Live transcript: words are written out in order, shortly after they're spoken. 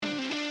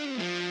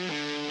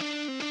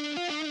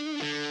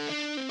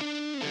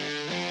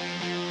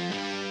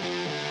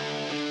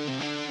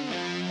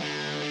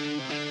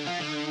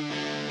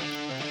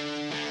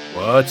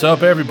What's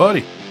up,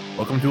 everybody?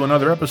 Welcome to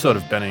another episode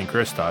of Ben and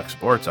Chris Talk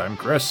Sports. I'm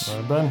Chris,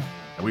 I'm Ben.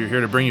 and we're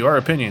here to bring you our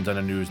opinions on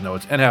the news,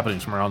 notes, and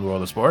happenings from around the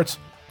world of sports.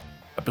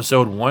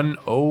 Episode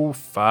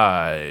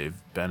 105.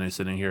 Ben is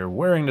sitting here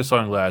wearing the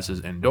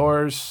sunglasses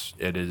indoors.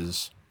 It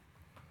is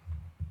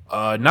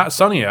not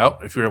sunny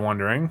out, if you're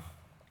wondering.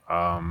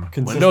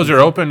 Windows are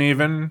open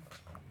even.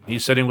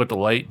 He's sitting with the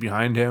light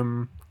behind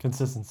him.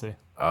 Consistency.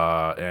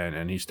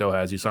 And he still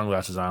has these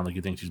sunglasses on like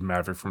he thinks he's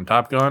Maverick from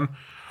Top Gun.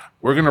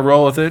 We're going to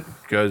roll with it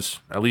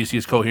because at least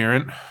he's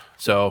coherent.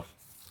 So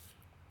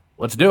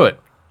let's do it.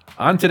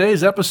 On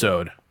today's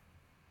episode,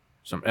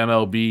 some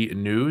MLB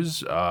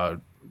news.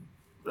 The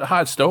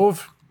hot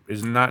stove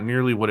is not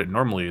nearly what it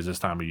normally is this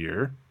time of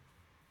year.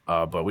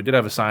 But we did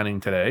have a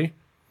signing today.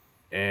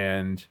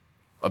 And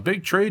a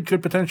big trade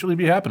could potentially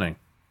be happening.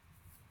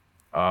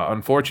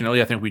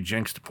 Unfortunately, I think we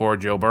jinxed poor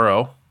Joe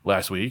Burrow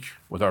last week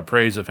with our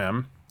praise of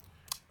him.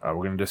 We're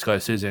going to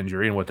discuss his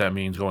injury and what that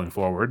means going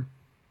forward.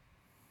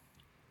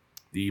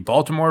 The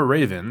Baltimore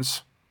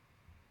Ravens,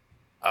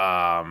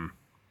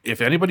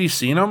 if anybody's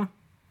seen them,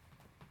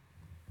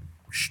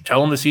 tell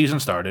them the season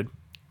started.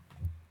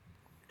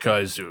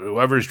 Because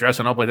whoever's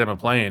dressing up like them and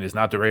playing is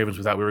not the Ravens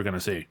we thought we were going to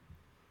see.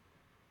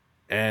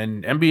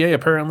 And NBA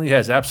apparently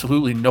has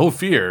absolutely no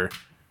fear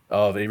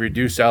of a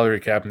reduced salary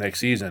cap next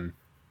season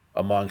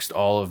amongst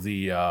all of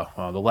the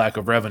lack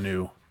of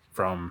revenue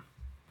from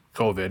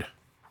COVID.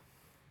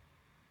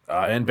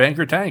 And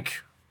Banker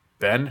Tank.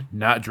 Ben,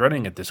 not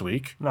dreading it this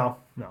week. No.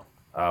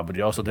 But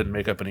he also didn't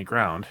make up any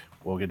ground.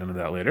 We'll get into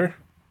that later.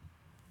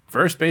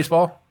 First,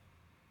 baseball.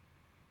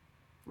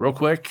 Real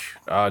quick,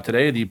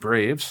 today the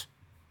Braves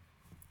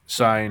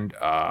signed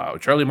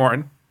Charlie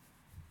Morton,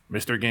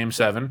 Mr. Game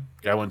 7.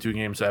 Guy won 2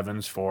 Game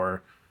 7s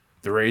for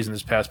the Rays in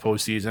this past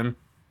postseason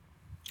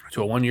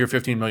to a 1-year,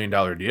 $15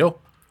 million deal.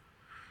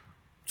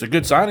 It's a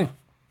good signing.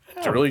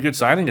 It's a really good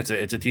signing. It's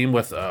a team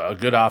with a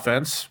good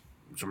offense.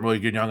 Some really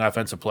good young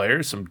offensive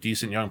players, some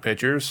decent young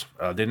pitchers.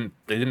 They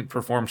didn't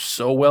perform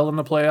so well in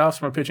the playoffs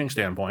from a pitching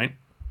standpoint.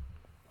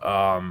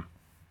 And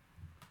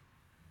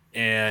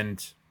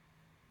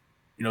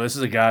this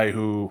is a guy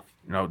who,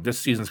 this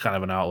season's kind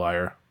of an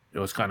outlier. It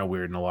was kind of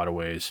weird in a lot of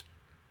ways.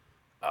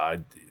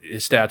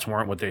 His stats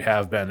weren't what they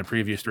have been the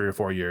previous 3 or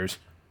 4 years.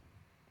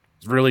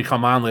 He's really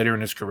come on later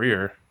in his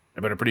career.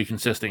 They've been a pretty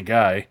consistent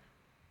guy.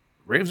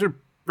 Braves are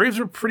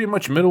pretty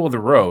much middle of the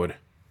road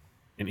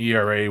in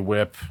ERA,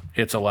 whip,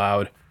 hits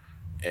allowed.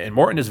 And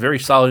Morton is very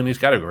solid in these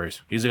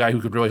categories. He's a guy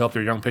who could really help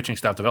their young pitching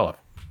staff develop.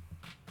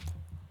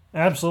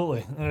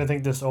 Absolutely. And I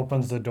think this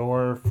opens the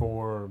door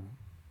for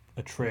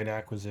a trade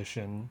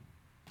acquisition.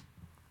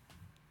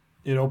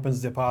 It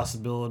opens the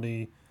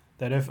possibility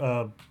that if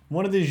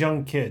one of these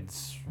young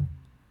kids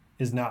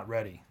is not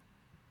ready,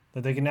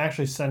 that they can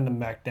actually send them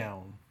back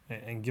down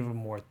and give them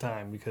more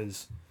time,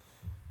 because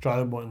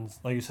Charlie Morton's,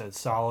 like you said,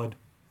 solid,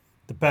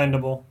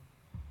 dependable,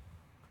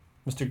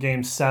 Mr.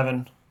 Game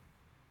 7.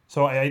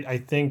 So I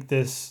think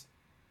this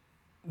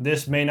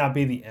may not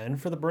be the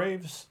end for the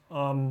Braves,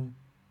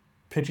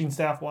 pitching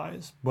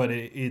staff-wise, but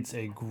it's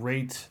a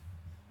great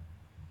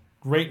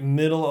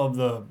middle of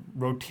the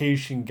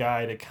rotation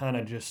guy to kind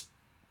of just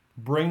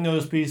bring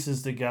those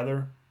pieces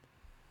together.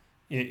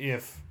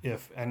 If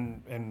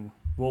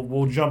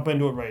we'll jump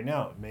into it right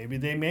now. Maybe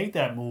they make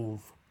that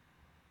move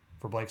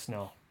for Blake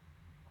Snell.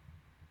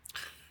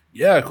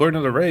 Yeah, according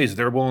to the Rays,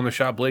 they're willing to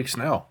shop Blake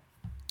Snell.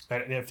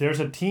 If there's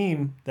a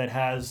team that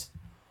has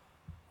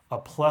a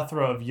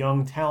plethora of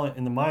young talent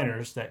in the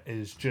minors that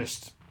is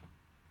just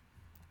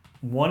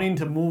wanting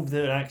to move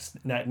that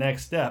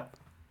next step,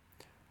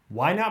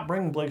 why not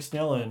bring Blake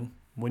Snell in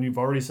when you've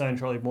already signed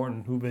Charlie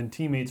Morton, who've been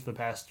teammates for the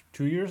past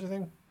 2 years, I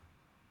think?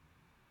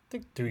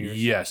 2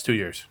 years. Yes, 2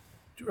 years.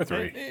 2 or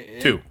 3.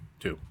 Two.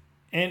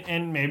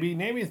 And maybe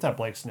it's not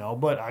Blake Snell,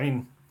 but I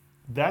mean,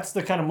 that's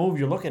the kind of move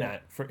you're looking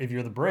at for if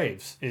you're the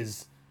Braves.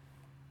 Is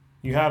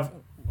you have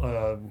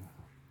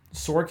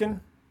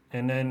Sorkin,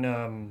 and then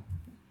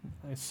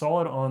I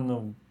saw it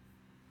on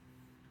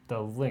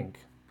the link.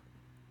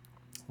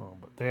 Oh,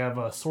 but they have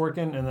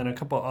Sorkin and then a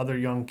couple other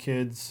young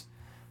kids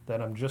that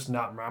I'm just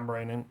not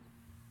remembering.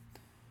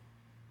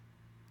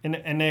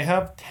 And they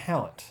have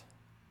talent.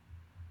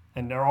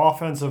 And their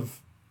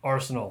offensive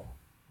arsenal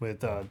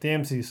with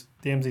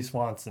Dansby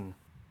Swanson.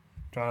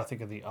 Trying to think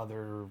of the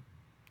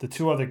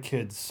 2 other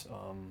kids,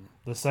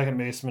 the second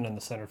baseman and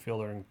the center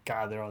fielder, and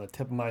God, they're on the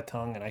tip of my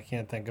tongue, and I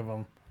can't think of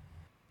them.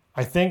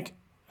 I think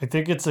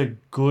it's a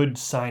good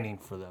signing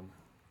for them.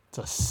 It's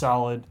a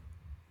solid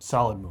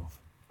move.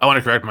 I want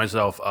to correct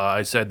myself.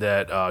 I said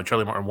that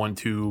Charlie Morton won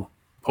 2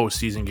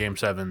 postseason Game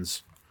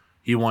 7s.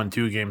 He won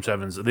 2 Game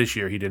 7s this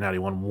year. He did not. He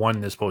won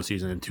 1 this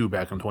postseason and 2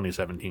 back in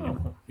 2017.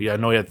 Oh. Yeah, I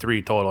know he had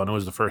 3 total. I know he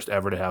was the first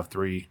ever to have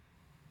 3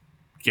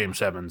 Game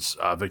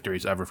 7s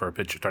victories ever for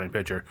a starting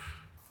pitcher.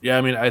 Yeah,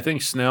 I mean, I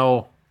think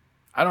Snell,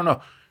 I don't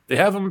know. They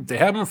have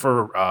him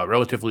for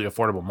relatively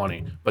affordable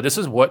money. But this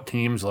is what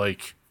teams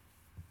like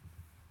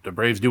the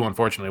Braves do,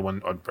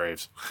 unfortunately,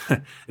 Braves. This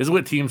is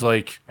what teams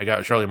like, I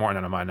got Charlie Morton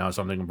on my mind now,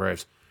 so I'm thinking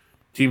Braves.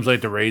 Teams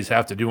like the Rays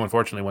have to do,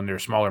 unfortunately, when they're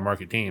smaller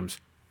market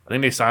teams.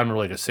 think they signed him for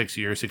like a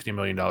 6-year, $60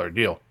 million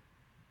deal,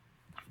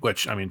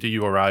 which, I mean, to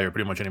you, O'Reilly, or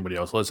pretty much anybody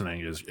else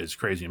listening, is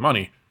crazy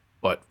money,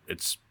 but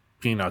it's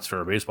peanuts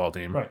for a baseball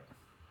team. Right.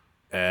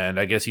 And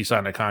I guess he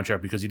signed a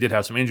contract because he did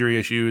have some injury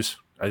issues.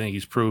 I think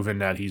he's proven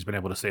that he's been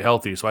able to stay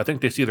healthy. So I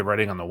think they see the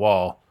writing on the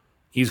wall.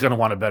 He's going to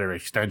want a better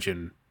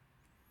extension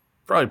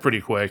probably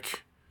pretty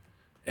quick.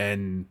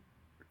 And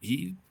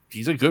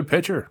he's a good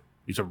pitcher.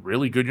 He's a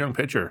really good young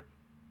pitcher.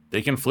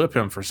 They can flip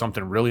him for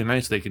something really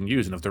nice they can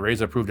use. And if the Rays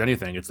have proved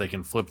anything, it's they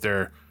can flip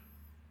their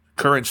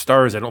current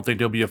stars I don't think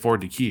they'll be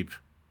afford to keep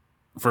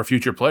for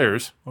future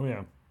players. Oh,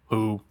 yeah.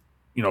 Who,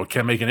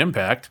 can make an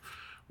impact,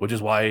 which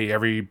is why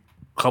every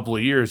couple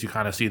of years you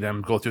kind of see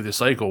them go through this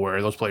cycle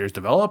where those players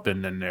develop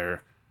and then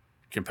they're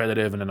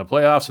competitive and in the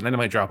playoffs, and then they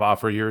might drop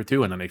off for a year or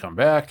two and then they come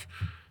back.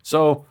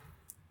 So,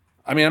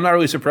 I mean, I'm not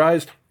really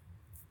surprised.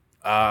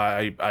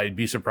 I'd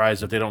be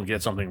surprised if they don't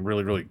get something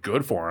really, really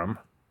good for him.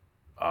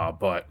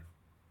 But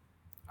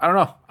I don't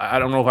know. I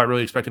don't know if I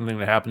really expect anything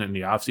to happen in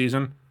the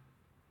offseason.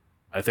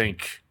 I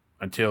think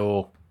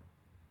until,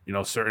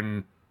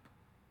 certain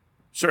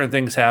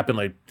things happen,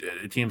 like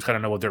teams kind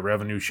of know what their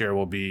revenue share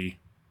will be,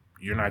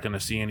 you're not going to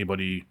see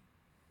anybody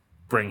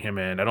bring him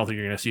in. I don't think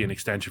you're going to see an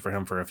extension for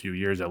him for a few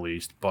years at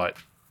least, but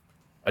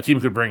a team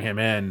could bring him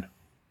in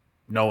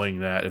knowing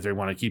that if they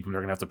want to keep him,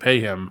 they're going to have to pay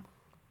him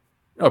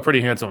a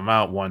pretty handsome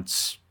amount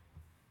once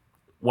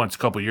a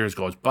couple of years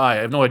goes by.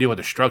 I have no idea what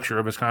the structure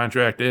of his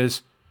contract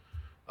is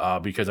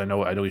because I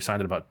know he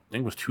signed it about, I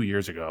think it was 2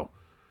 years ago.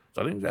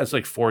 So I think that's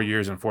like 4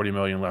 years and $40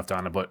 million left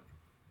on it, but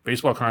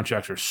baseball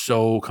contracts are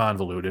so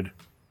convoluted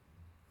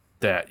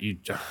that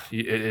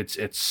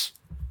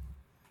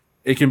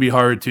it can be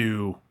hard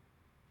to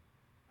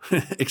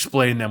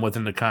explain them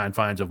within the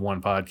confines of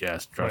one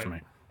podcast. Trust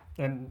me.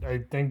 And I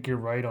think you're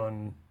right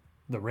on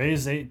the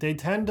Rays. They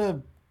tend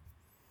to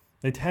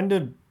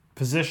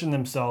position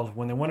themselves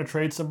when they want to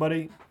trade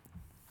somebody.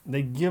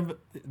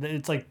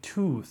 It's like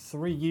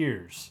 2-3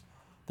 years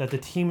that the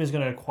team is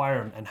going to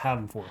acquire him and have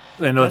him for.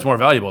 They know it's more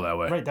valuable that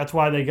way. Right. That's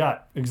why they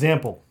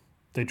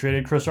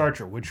traded Chris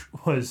Archer, which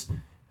was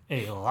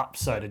a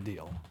lopsided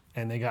deal.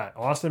 And they got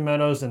Austin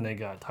Meadows and they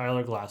got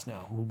Tyler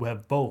Glasnow, who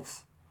have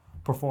both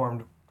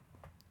performed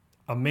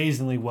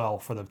amazingly well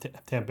for the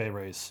Tampa Bay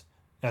Rays,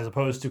 as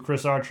opposed to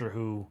Chris Archer,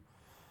 who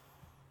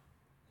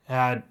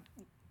had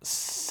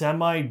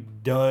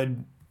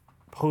semi-dud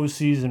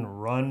postseason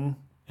run,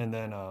 and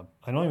then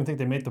I don't even think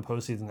they made the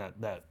postseason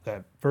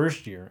that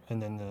first year,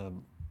 and then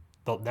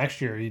the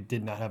next year he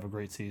did not have a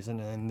great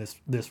season, and then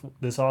this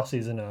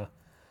offseason,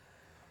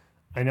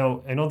 I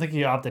don't think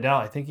he opted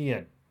out. I think he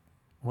had.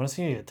 Want to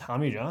see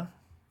Tommy John?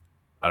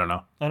 I don't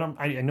know.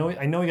 I know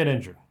he got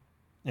injured,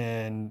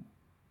 and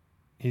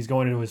he's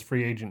going into his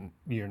free agent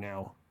year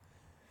now.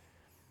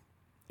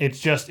 It's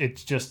just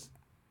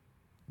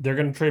they're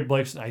going to trade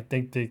Blake. I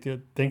think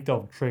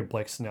they'll trade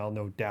Blake Snell,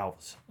 no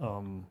doubt.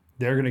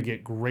 They're going to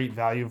get great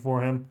value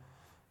for him.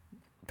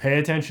 Pay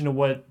attention to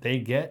what they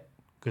get,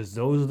 because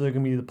those are going to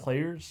be the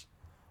players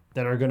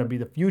that are going to be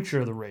the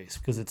future of the race.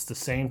 Because it's the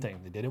same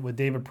thing. They did it with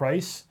David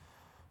Price.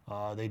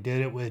 They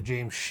did it with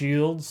James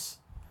Shields.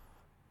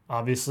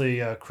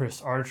 Obviously,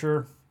 Chris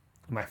Archer.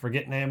 Am I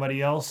forgetting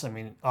anybody else? I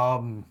mean,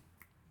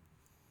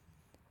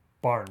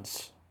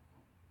 Barnes.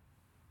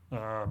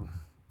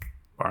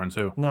 Barnes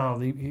who? No,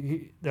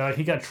 he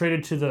got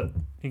traded to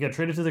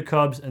the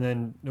Cubs, and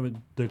then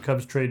the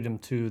Cubs traded him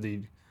to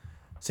the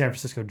San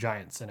Francisco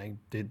Giants, and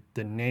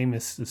the name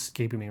is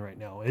escaping me right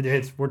now.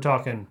 We're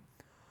talking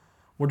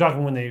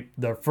when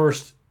their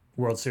first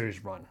World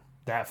Series run,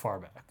 that far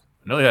back.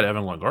 I know they had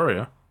Evan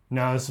Longoria.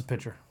 No, this is a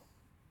pitcher.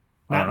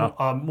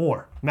 Matt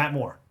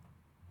Moore.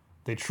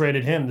 They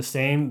traded him the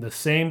same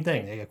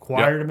thing. They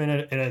acquired him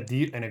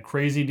in a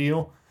crazy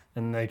deal,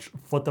 and they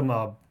flipped him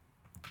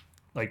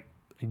like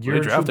a year. They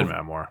drafted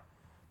Matt Moore.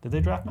 Did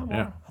they draft Matt Moore?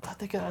 Yeah.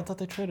 I thought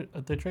they traded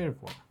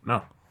for him.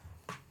 No.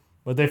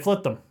 But they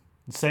flipped them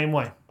the same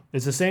way.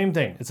 It's the same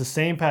thing. It's the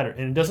same pattern,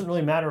 and it doesn't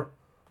really matter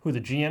who the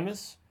GM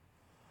is,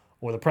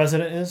 or the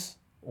president is,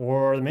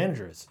 or the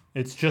manager is.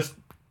 It's just.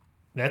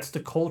 That's the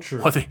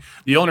culture. Well,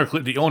 the owner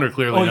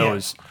clearly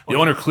knows. The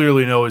owner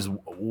clearly knows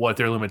what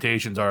their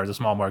limitations are as a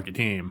small market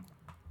team,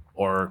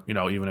 or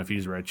even if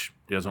he's rich,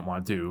 he doesn't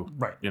want to.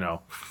 Right.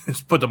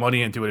 Just put the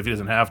money into it if he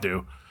doesn't have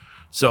to.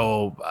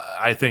 So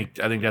I think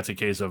that's a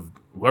case of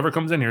whoever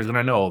comes in here is going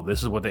to know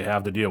this is what they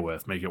have to deal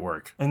with. Make it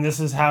work. And this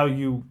is how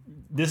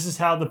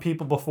the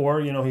people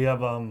before. You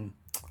have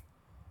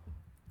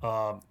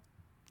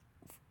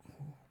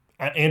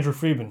Andrew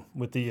Friedman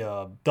with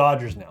the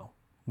Dodgers now.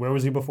 Where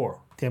was he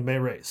before? Tampa Bay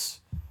Rays.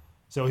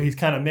 So he's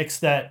kind of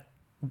mixed that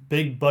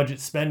big budget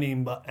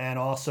spending, and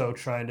also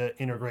trying to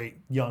integrate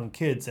young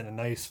kids in a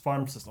nice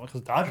farm system.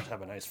 Because Dodgers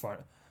have a nice farm.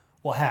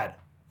 Well, had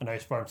a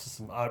nice farm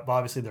system.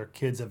 Obviously, their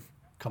kids have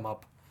come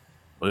up.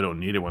 Well, they don't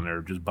need it when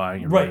they're just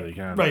buying everything they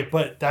can. Right,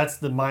 but that's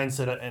the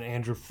mindset of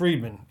Andrew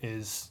Friedman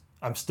is,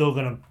 I'm still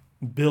going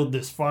to build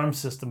this farm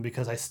system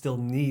because I still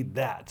need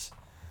that.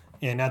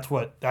 And that's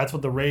what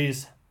the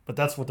Rays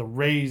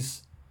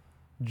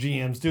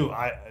GMs do.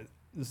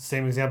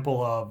 same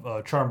example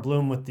of Charm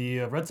Bloom with the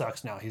Red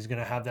Sox now. He's going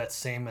to have that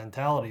same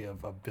mentality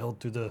of build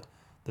through the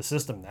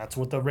system. That's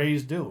what the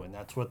Rays do, and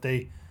that's what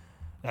their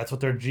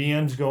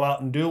GMs go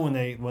out and do when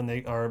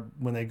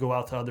they go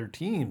out to other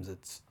teams.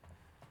 It's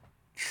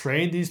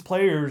trade these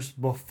players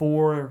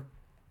before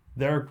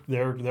their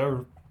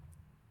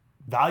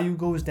value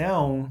goes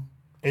down.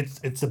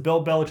 It's a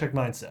Bill Belichick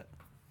mindset.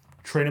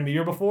 Trade them a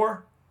year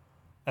before,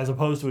 as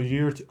opposed to a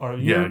year too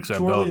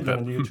early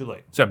than a year too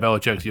late. Except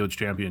Belichick yields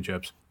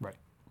championships. Right.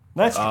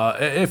 That's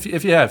true.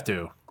 If you have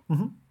to,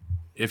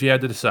 if you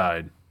had to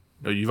decide,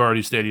 you've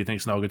already stated you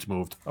think Snell gets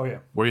moved. Oh yeah.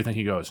 Where do you think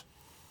he goes?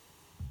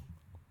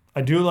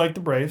 I do like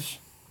the Braves.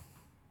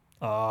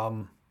 They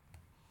have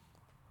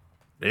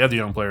the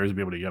young players to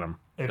be able to get him.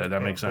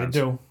 That makes sense.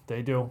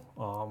 They do.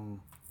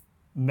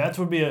 Mets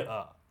would be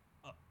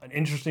an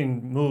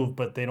interesting move,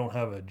 but they don't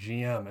have a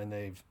GM, and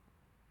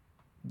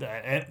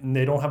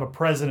they don't have a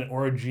president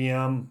or a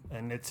GM,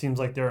 and it seems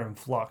like they're in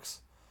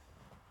flux.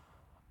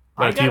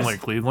 But a team like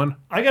Cleveland,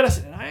 I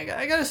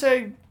gotta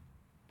say,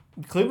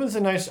 Cleveland's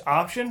a nice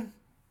option.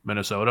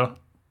 Minnesota,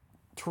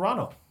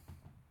 Toronto.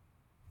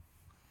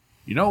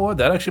 You know what?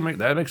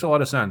 That makes a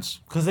lot of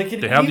sense. Because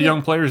they have the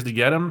young players to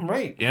get him,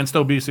 right, and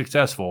still be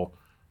successful.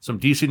 Some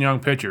decent young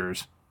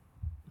pitchers,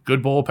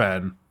 good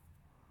bullpen.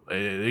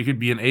 They could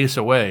be an ace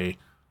away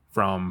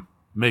from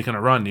making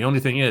a run. The only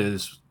thing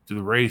is, do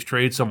the Rays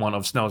trade someone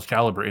of Snell's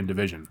caliber in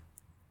division?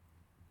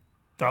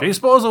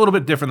 Baseball is a little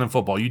bit different than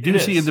football. You do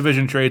see in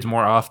division trades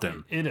more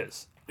often. It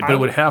is. But it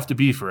would have to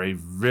be for a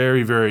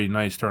very, very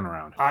nice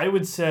turnaround. I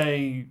would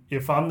say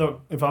if I'm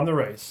the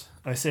Rays,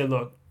 I say,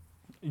 look,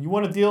 you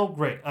want a deal?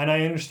 Great. And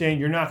I understand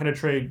you're not going to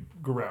trade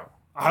Guerrero.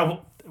 I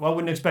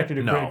wouldn't expect you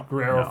to trade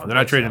Guerrero. No, they're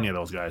not trading any of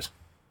those guys.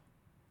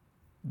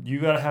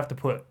 You have to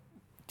put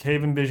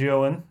Taven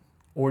Biggio in,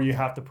 or you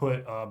have to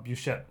put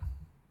Bichette.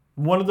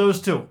 One of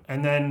those two.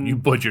 And then you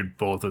butchered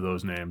both of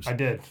those names. I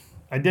did.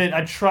 I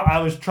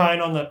was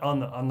trying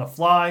on the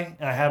fly.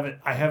 And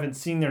I haven't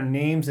seen their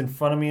names in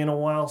front of me in a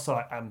while,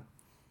 so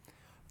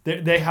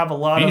they have a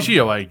lot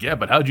Biggio, I get,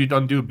 but how'd you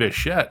undo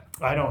Bichette?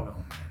 I don't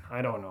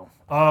know.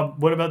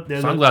 What about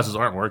sunglasses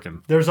aren't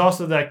working? There's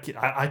also that kid.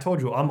 I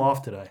told you I'm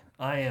off today.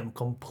 I am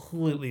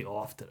completely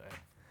off today.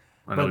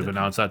 I know we've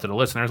announced that to the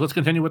listeners. Let's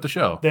continue with the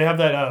show. They have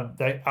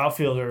that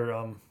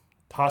outfielder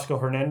Tosco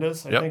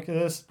Hernandez. I think it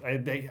is.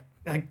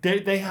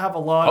 They have a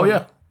lot. Oh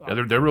yeah,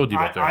 they're real deep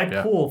up there.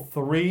 I'd pull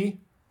three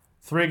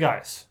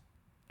guys,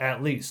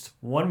 at least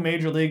one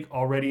major league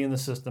already in the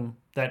system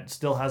that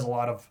still has a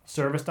lot of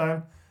service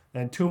time,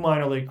 and two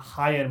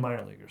high-end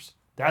minor leaguers.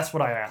 That's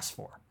what I asked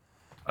for.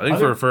 I think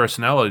for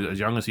Snell, as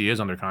young as he is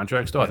under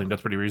contract still, I think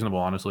that's pretty reasonable,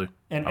 honestly.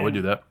 I would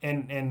do that.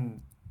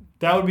 And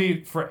that would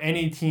be for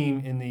any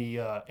team in the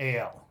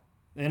AL.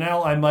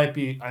 NL, I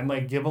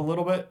might give a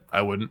little bit.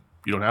 I wouldn't.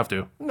 You don't have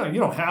to. No, you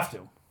don't have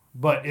to.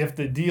 But if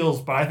the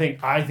deals, I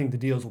think the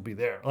deals will be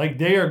there. Like,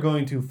 they are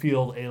going to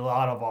field a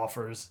lot of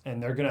offers,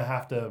 and they're going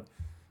to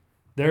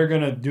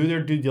do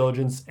their due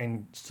diligence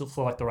and still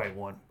select the right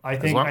one. I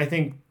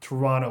think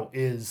Toronto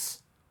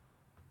is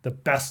the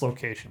best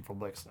location for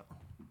Blake Snell.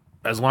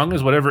 As long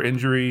as whatever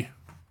injury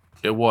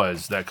it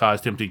was that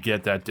caused him to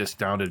get that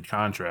discounted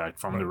contract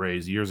from the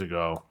Rays years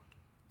ago,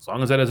 as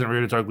long as that hasn't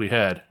reared its ugly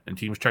head and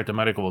teams check the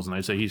medicals and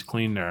they say he's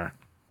clean there,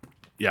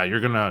 yeah,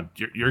 you're gonna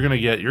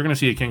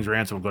see a king's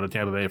ransom go to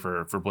Tampa Bay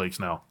for Blake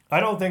Snell.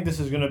 I don't think this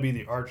is gonna be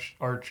the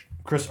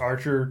Chris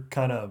Archer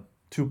kind of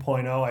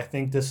 2.0. I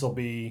think this will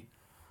be,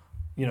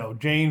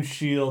 James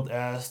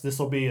Shield-esque. This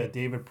will be a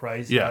David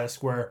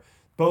Price-esque where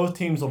both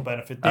teams will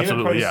benefit.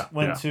 David Price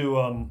went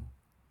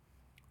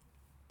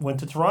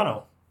to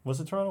Toronto. Was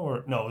it Toronto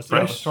or no? It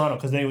was Toronto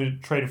because they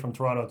traded from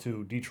Toronto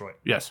to Detroit.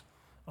 Yes.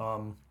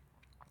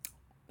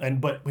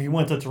 But he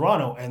went to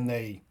Toronto and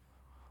they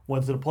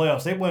went to the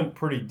playoffs. They went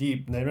pretty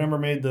deep. And they never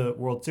made the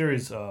World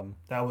Series.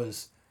 That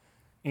was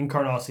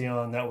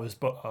Encarnacion. That was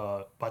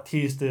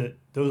Batista.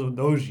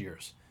 Those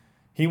years.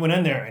 He went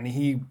in there and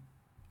he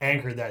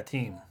anchored that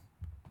team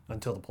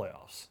until the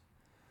playoffs.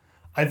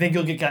 I think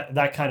you'll get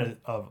that kind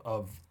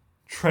of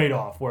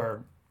trade-off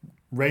where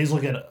Rays will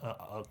get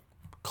a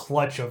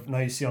clutch of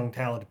nice, young,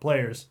 talented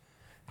players,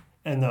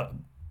 and the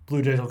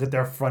Blue Jays will get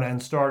their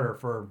front-end starter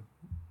for,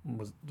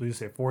 did you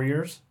say 4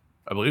 years?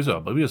 I believe so.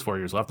 I believe he has 4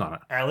 years left on it.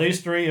 At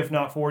least 3, if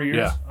not 4 years.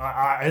 Yeah.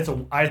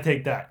 I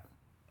take that.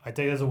 I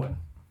take it as a win.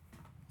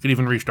 Could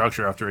even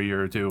restructure after a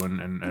year or two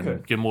and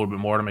give him a little bit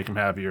more to make him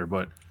happier.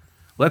 But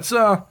let's,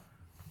 I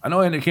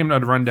know it came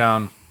down to run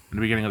down in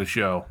the beginning of the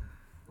show.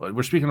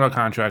 We're speaking about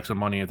contracts and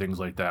money and things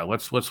like that.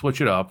 Let's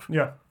switch it up.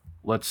 Yeah.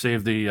 Let's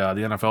save the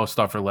NFL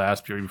stuff for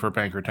last period before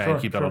Banker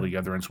Tank. Keep that all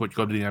together and go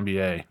to the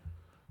NBA.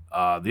 The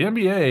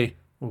NBA,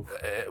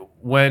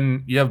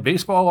 when you have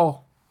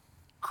baseball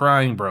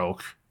crying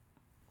broke,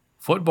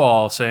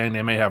 football saying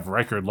they may have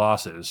record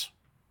losses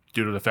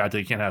due to the fact that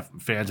they can't have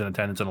fans in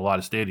attendance in a lot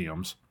of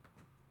stadiums,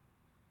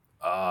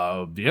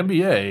 the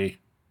NBA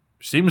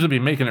seems to be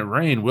making it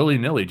rain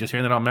willy-nilly, just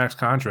handing out max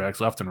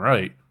contracts left and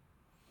right.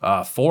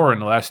 4 in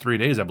the last 3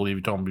 days, I believe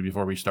you told me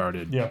before we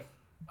started. Yeah.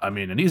 I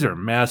mean, and these are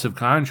massive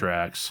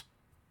contracts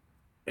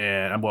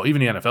And well,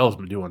 even the NFL has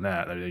been doing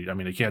that. I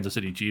mean, the Kansas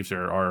City Chiefs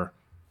are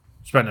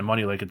spending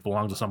money like it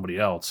belongs to somebody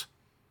else.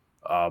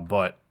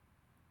 But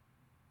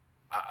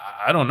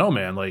I don't know,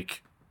 man.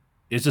 Like,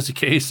 it's just a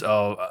case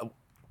of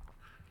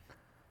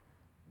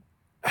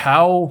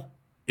how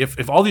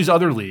if all these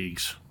other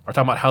leagues are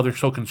talking about how they're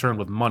so concerned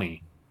with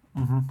money,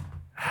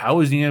 how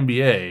is the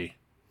NBA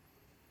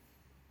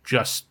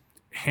just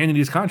handing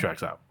these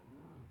contracts out?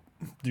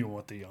 Do you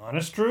want the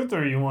honest truth,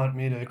 or you want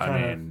me to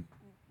kind of? I mean,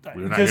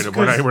 we're not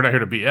here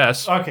to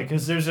BS. Okay,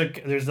 because there's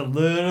a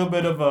little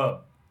bit of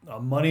a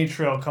money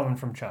trail coming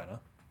from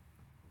China,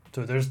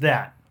 so there's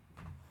that.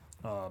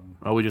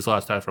 Oh, we just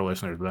lost half our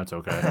listeners, but that's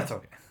okay. That's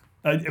okay.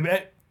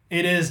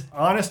 It is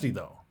honesty,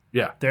 though.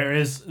 Yeah. There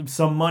is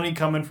some money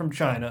coming from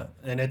China,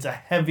 and it's a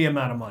heavy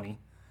amount of money.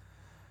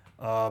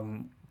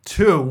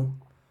 2,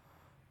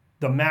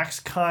 the max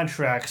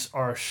contracts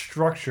are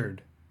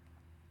structured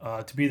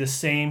to be the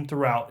same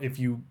throughout if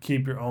you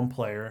keep your own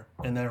player,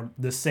 and they're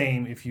the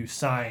same if you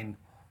sign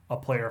a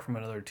player from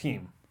another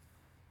team.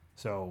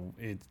 So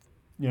it's,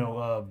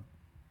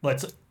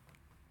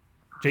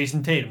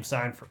 Jason Tatum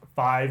signed for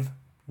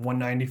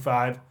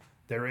 $195.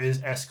 There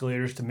is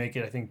escalators to make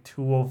it, I think,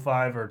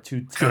 205 or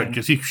 210. Good,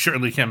 because he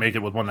surely can't make it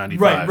with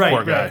 195. Right,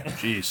 Poor guy. right.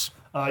 Jeez.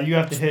 You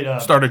have to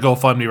hit Start a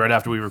GoFundMe right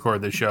after we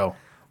record this show.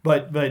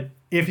 But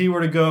if he were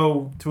to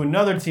go to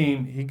another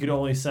team, he could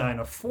only sign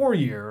a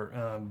 4-year,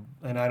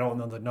 and I don't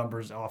know the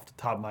numbers off the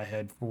top of my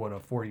head for what a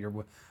 4-year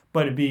would,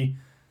 but it'd be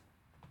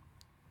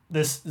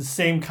the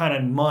same kind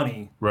of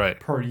money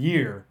per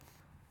year,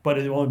 but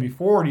it'd only be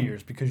 4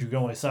 years because you can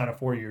only sign a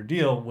 4-year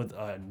deal with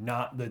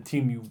not the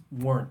team you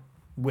weren't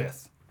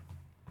with.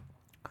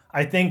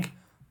 I think,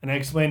 and I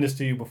explained this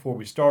to you before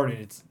we started,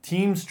 it's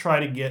teams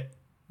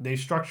they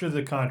structure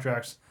the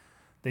contracts,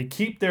 they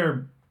keep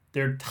their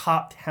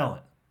top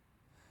talent,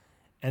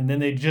 and then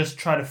they just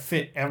try to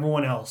fit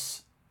everyone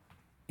else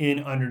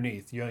in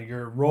underneath.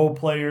 Your role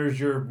players,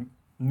 your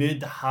mid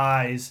to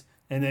highs,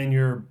 and then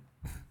your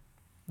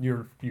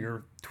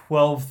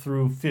 12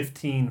 through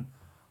 15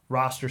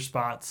 roster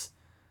spots.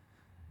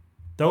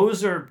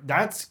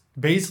 That's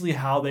basically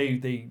how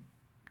they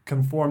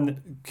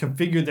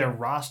configure their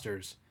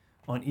rosters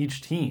on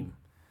each team.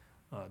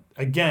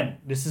 Again,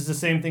 this is the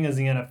same thing as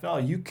the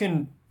NFL. You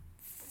can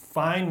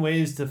find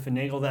ways to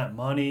finagle that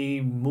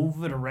money,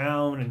 move it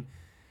around, and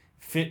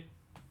fit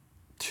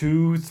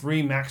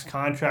 2-3 max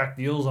contract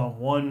deals on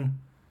one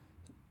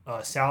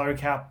salary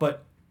cap.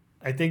 But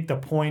I think the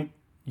point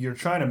you're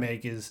trying to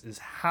make is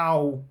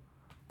how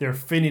they're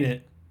fitting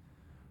it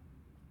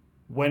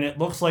when it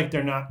looks like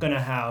they're not going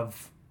to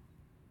have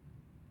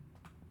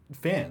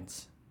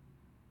fans.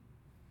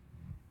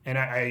 And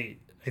I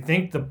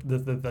think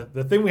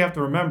the thing we have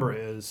to remember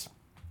is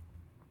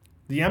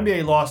the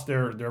NBA lost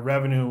their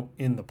revenue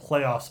in the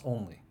playoffs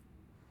only.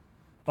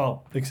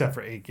 Well, except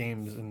for 8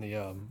 games in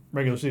the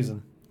regular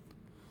season.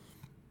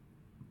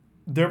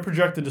 They're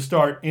projected to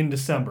start in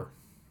December.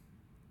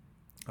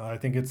 I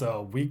think it's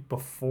a week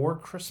before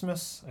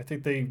Christmas. I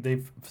think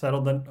they've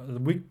settled on the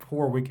week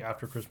before, week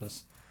after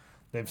Christmas.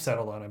 They've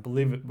settled on, I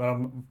believe it, but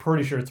I'm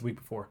pretty sure it's a week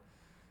before.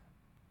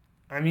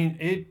 I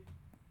mean,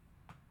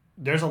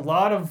 there's a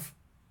lot of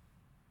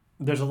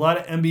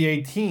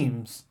NBA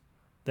teams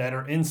that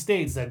are in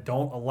states that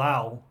don't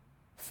allow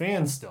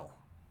fans still.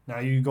 Now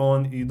you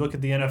look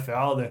at the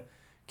NFL, the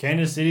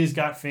Kansas City's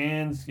got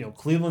fans,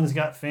 Cleveland's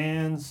got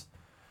fans,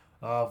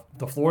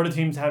 the Florida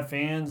teams have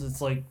fans.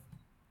 It's like,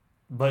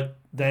 but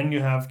then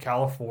you have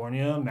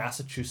California,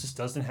 Massachusetts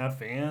doesn't have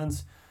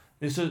fans.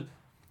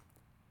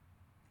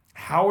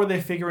 How are they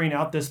figuring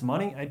out this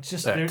money?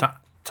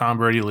 Tom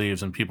Brady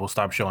leaves and people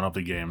stop showing up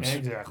to games.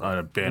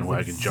 Exactly.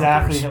 Bandwagon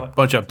jumpers.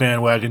 Bunch of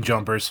bandwagon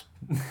jumpers.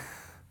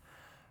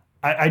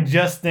 I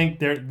just think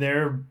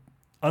they're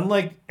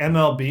unlike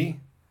MLB.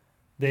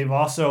 They've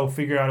also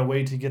figured out a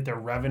way to get their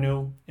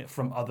revenue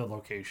from other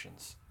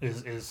locations.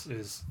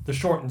 Is the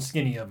short and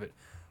skinny of it.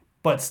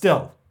 But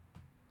still,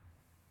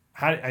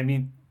 how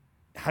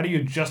do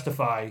you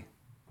justify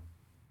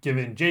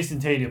giving Jason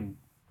Tatum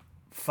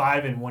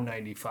 $5 and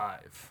 $195?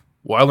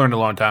 Well, I learned a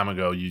long time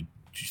ago you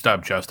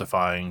stop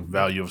justifying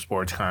value of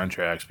sports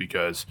contracts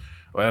because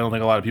I don't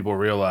think a lot of people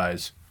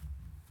realize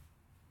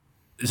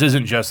this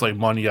isn't just like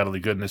money out of the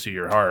goodness of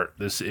your heart.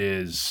 This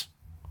is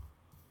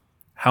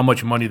how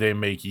much money they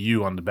make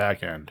you on the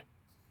back end.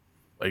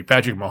 Like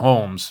Patrick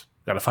Mahomes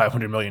got a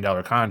 $500 million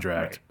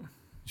contract. Right.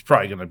 He's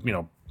probably going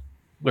to,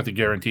 with the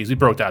guarantees. We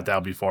broke that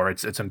down before.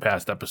 It's in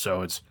past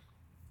episodes.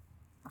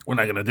 We're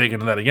not going to dig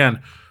into that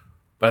again.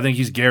 But I think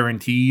he's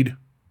guaranteed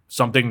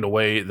something the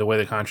way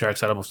the contract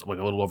set up was like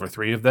a little over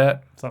 3 of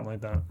that. Something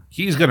like that.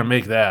 He's going to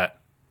make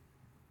that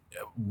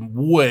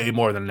way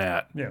more than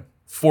that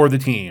for the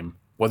team,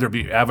 whether it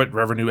be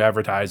revenue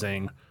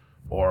advertising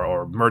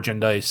or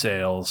merchandise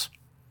sales.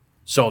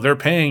 So they're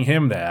paying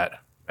him that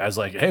as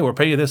like, hey, we're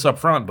paying you this up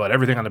front, but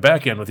everything on the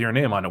back end with your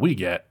name on it, we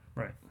get.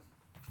 Right.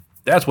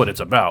 That's what it's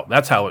about.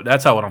 That's how it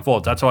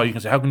unfolds. That's how you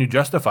can say, how can you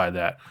justify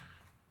that?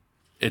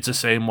 It's the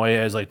same way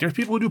as like there's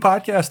people who do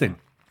podcasting.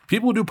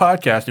 People who do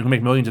podcasting who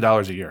make millions of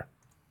dollars a year.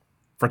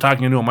 for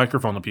talking into a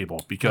microphone to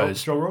people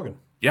because Joe Rogan.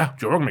 yeah,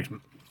 Joe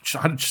Rogan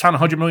signed a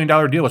 $100 million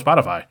deal with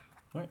Spotify.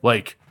 Right.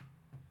 Like,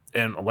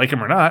 and like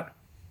him or not,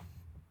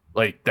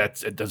 like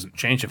it doesn't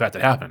change the fact that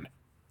it happened.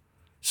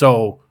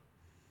 So,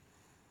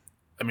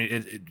 I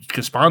mean,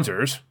 because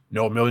sponsors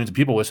know millions of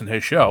people listen to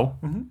his show,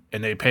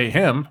 and they pay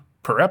him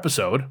per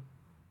episode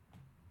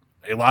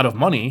a lot of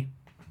money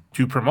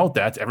to promote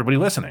that to everybody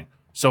listening.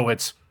 So we're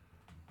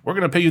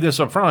going to pay you this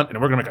up front,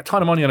 and we're going to make a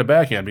ton of money on the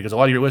back end because a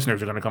lot of your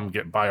listeners are going to come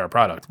buy our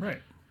product.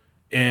 Right.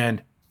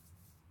 And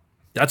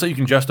that's how you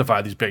can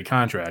justify these big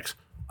contracts.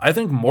 I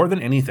think more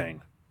than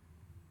anything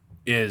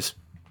it's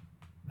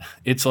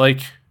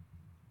like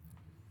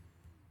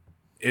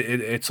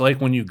it's like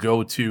when you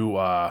go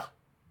to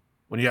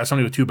when you got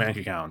somebody with two bank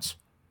accounts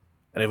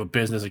and they have a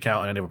business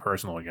account and they have a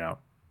personal account.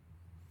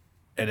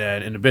 And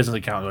then in the business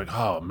account, they're like,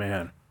 oh,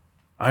 man,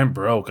 I'm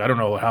broke. I don't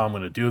know how I'm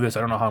going to do this. I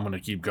don't know how I'm going to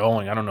keep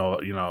going. I don't know,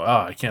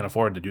 I can't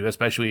afford to do this,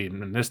 especially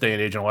in this day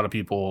and age. And a lot of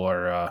people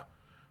are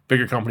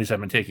bigger companies have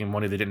been taking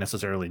money they didn't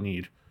necessarily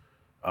need.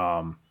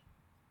 I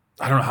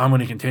don't know how I'm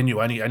going to continue.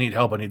 I need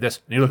help. I need this.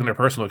 And you look in their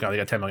personal account, they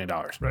got $10 million.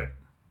 Right.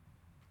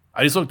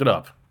 I just looked it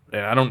up.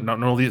 And I don't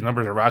know these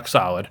numbers are rock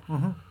solid.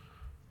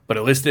 But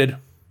it listed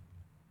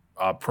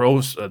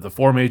the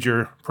four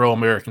major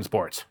pro-American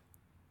sports.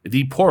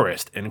 The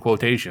poorest, in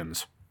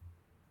quotations,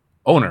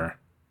 owner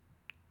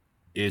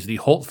is the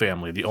Holt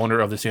family, the owner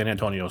of the San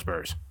Antonio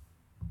Spurs.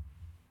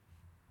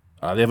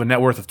 They have a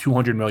net worth of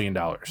 $200 million.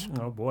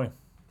 Oh, boy.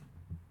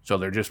 So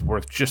they're just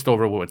worth just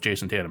over what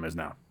Jason Tatum is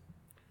now.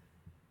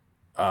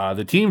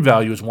 The team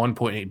value is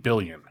 $1.8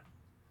 billion.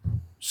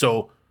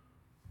 So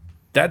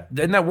that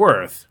net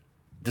worth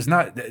does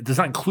not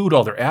include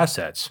all their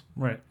assets.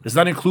 Right. Does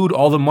not include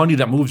all the money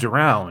that moves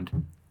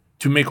around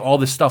to make all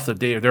this stuff that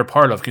they're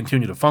part of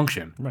continue to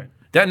function. Right.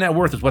 That net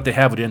worth is what they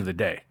have at the end of the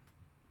day.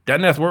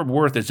 That net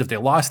worth is if they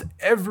lost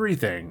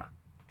everything,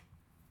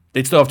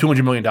 they'd still have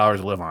 $200 million to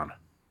live on.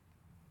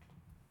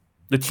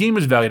 The team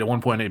is valued at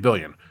 $1.8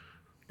 billion.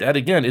 That,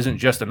 again, isn't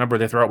just a number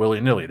they throw out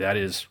willy-nilly. That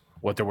is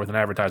what they're worth in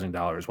advertising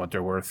dollars, what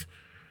they're worth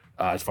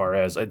as far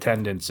as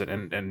attendance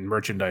and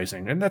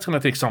merchandising. And that's going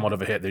to take somewhat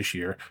of a hit this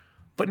year,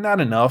 but not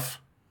enough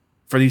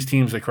for these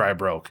teams to cry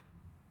broke.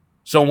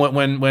 So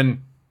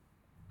when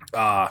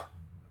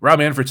Rob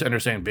Manfred's sitting there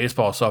saying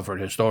baseball suffered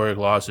historic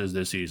losses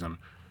this season,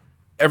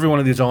 every one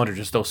of these owners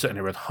is still sitting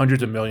there with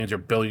hundreds of millions or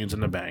billions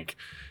in the bank.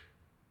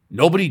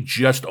 Nobody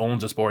just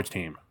owns a sports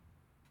team.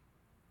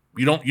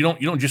 You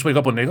don't just wake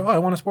up one day and go, oh, I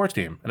want a sports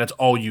team, and that's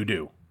all you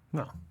do.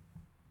 No.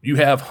 You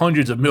have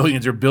hundreds of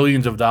millions or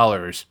billions of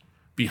dollars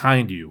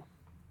behind you.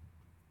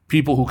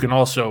 People who can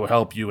also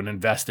help you and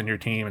invest in your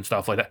team and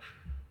stuff like that.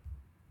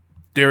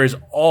 There is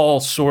all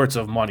sorts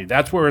of money.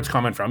 That's where it's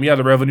coming from. Yeah,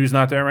 the revenue's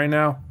not there right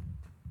now.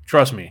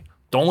 Trust me.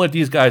 Don't let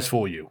these guys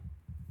fool you.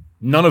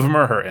 None of them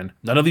are hurting.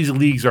 None of these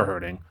leagues are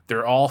hurting.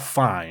 They're all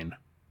fine.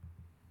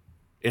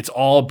 It's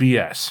all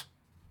BS.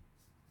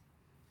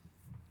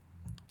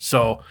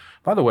 So,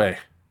 by the way,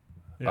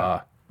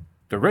 the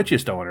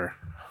richest owner,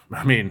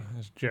 I mean...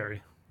 It's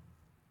Jerry.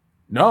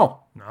 No.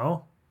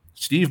 No?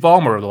 Steve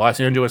Ballmer of the Los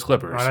Angeles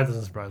Clippers. Oh, that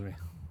doesn't surprise me.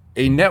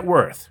 A net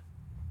worth.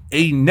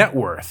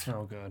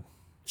 Oh, God.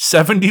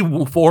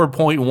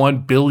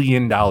 $74.1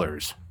 billion.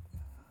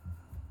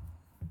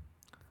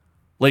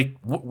 Like,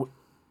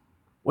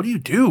 what do you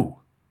do?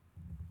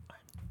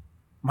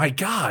 My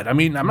God. I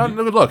mean, I'm not,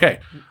 look, hey,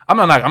 I'm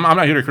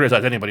not here to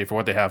criticize anybody for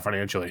what they have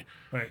financially.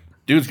 Right.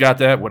 Dude's got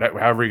that, whatever,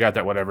 however he got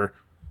that, whatever.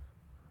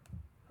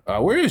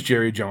 Where is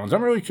Jerry Jones?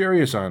 I'm really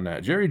curious on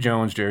that. Jerry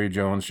Jones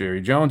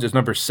is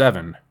number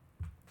 7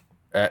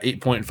 at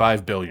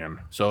 $8.5 billion.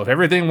 So if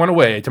everything went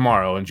away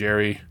tomorrow and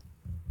Jerry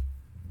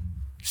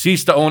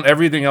ceased to own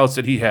everything else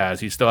that he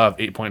has, he'd still have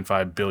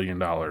 $8.5 billion.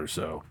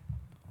 So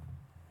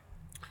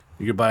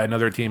you could buy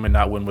another team and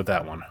not win with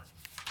that one.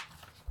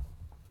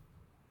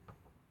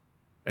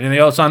 Anything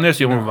else on this?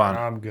 You'll move on.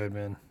 I'm good,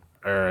 man.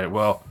 All right.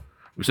 Well,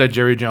 we said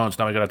Jerry Jones.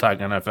 Now we got to talk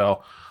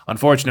NFL.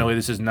 Unfortunately,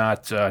 this is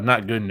not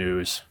good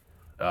news.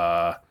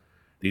 The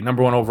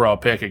number 1 overall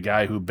pick, a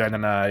guy who Ben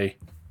and I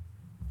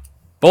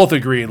both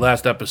agreed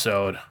last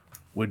episode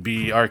would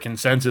be our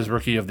consensus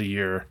rookie of the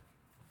year,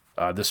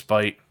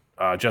 despite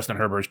Justin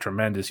Herbert's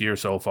tremendous year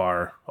so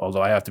far.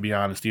 Although I have to be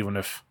honest, even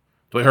if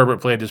the way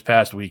Herbert played this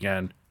past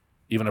weekend,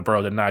 even if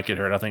Burrow did not get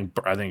hurt, I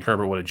think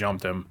Herbert would have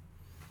jumped him.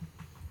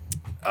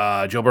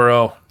 Joe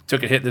Burrow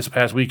took a hit this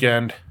past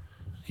weekend.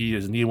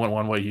 His knee went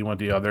one way, he went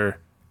the other.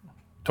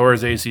 Tore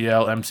his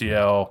ACL,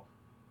 MCL,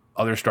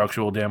 other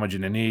structural damage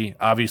in the knee.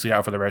 Obviously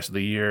out for the rest of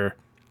the year.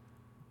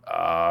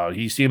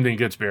 He seemed in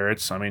good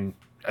spirits. I mean,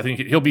 I think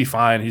he'll be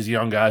fine. He's a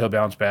young guy. He'll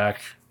bounce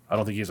back. I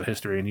don't think he has a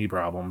history of knee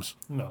problems.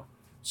 No.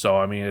 So,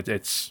 I mean,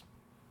 it's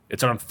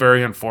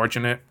very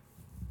unfortunate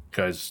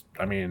because,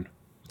 I mean,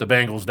 the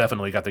Bengals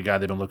definitely got the guy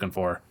they've been looking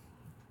for.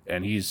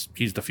 And he's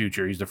the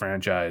future. He's the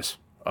franchise.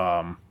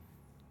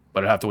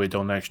 But I'd have to wait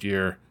till next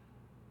year.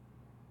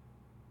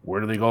 Where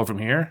do they go from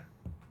here?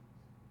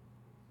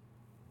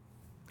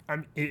 I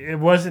mean, it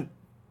wasn't,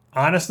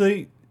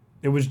 honestly,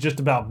 it was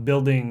just about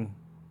building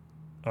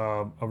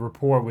a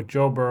rapport with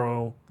Joe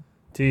Burrow,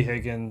 T.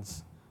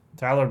 Higgins,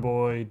 Tyler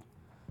Boyd,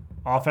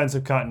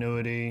 offensive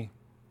continuity,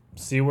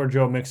 see where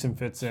Joe Mixon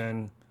fits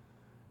in.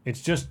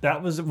 It's just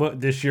that was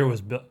what this year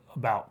was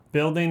about: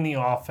 building the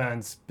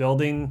offense,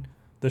 building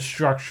the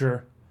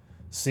structure,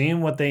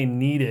 seeing what they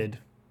needed.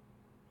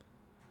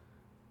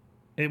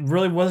 It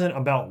really wasn't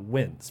about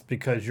wins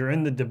because you're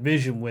in the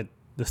division with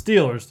the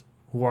Steelers,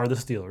 who are the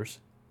Steelers.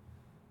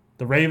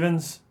 The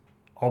Ravens,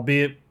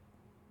 albeit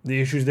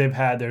the issues they've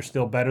had, they're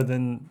still better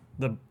than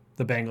the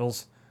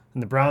Bengals,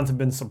 and the Browns have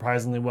been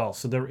surprisingly well.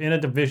 So they're in a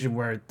division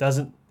where it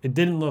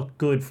didn't look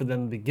good for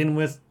them to begin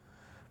with,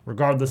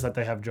 regardless that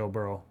they have Joe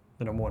Burrow,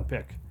 the number one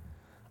pick.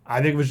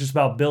 I think it was just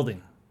about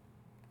building.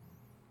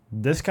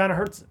 This kind of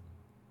hurts it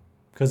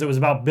because it was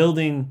about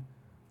building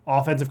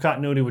offensive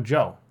continuity with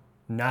Joe,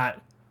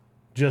 not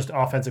just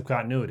offensive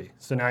continuity.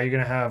 So now you're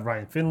going to have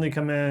Ryan Finley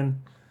come in,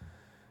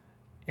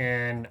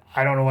 and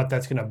I don't know what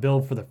that's going to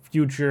build for the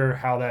future,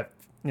 how that,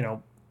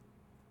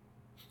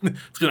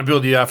 It's going to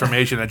build the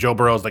affirmation that Joe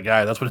Burrow is the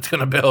guy. That's what it's going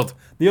to build.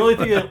 The only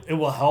thing it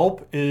will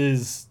help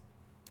is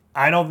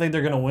I don't think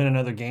they're going to win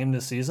another game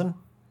this season.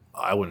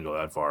 I wouldn't go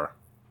that far.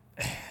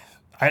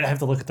 I'd have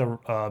to look at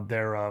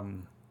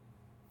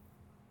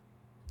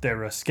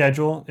their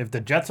schedule. If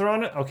the Jets are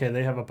on it, okay,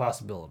 they have a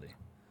possibility.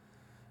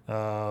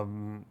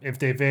 If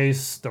they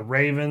face the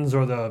Ravens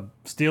or the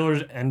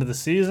Steelers end of the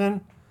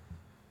season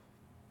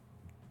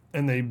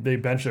and they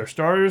bench their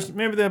starters,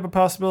 maybe they have a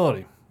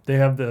possibility. They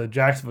have the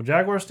Jacksonville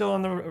Jaguars still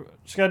on the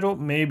schedule,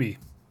 maybe.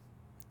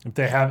 If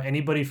they have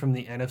anybody from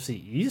the NFC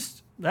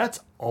East, that's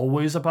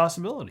always a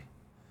possibility.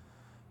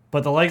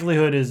 But the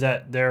likelihood is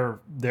that their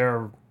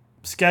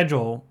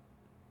schedule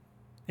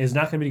is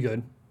not going to be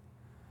good.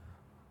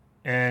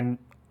 And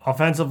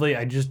offensively,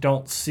 I just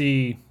don't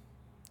see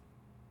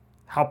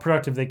how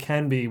productive they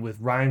can be with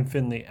Ryan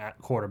Finley at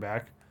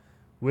quarterback,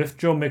 with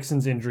Joe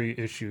Mixon's injury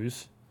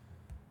issues,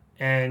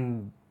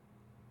 and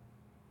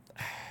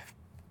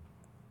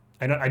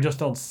I just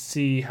don't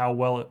see how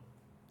well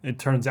it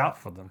turns out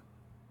for them.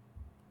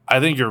 I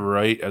think you're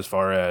right as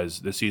far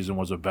as the season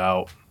was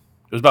about.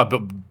 It was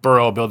about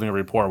Burrow building a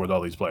rapport with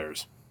all these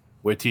players,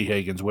 with T.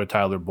 Higgins, with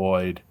Tyler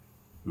Boyd,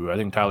 who I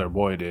think Tyler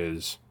Boyd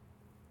is.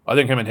 I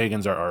think him and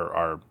Higgins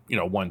are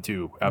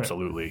 1-2,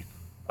 absolutely. Right.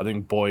 I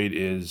think Boyd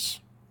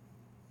is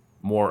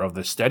more of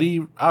the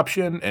steady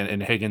option,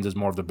 and Higgins is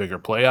more of the bigger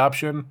play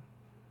option.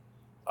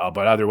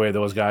 But either way,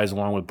 those guys,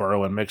 along with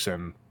Burrow and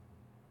Mixon,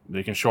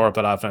 they can shore up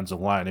that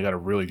offensive line. They got a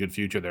really good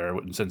future there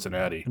in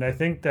Cincinnati. And I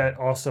think that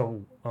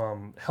also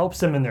helps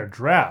them in their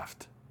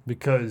draft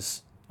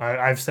because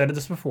I've said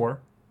this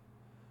before.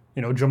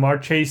 Jamar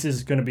Chase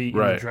is going to be in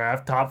the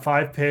draft, top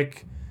 5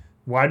 pick,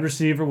 wide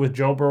receiver with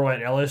Joe Burrow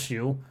at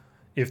LSU.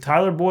 If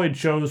Tyler Boyd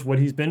shows what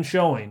he's been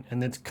showing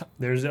and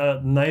there's a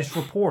nice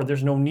rapport,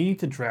 there's no need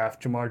to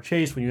draft Jamar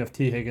Chase when you have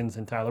T. Higgins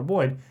and Tyler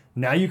Boyd.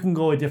 Now you can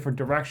go a different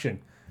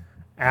direction.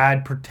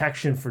 Add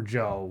protection for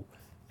Joe.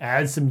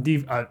 Add some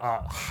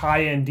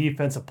high-end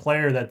defensive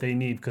player that they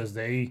need because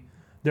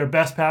their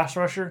best pass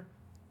rusher,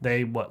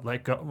 they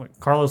let go.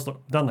 Carlos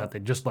done that. They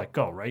just let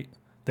go, right?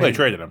 They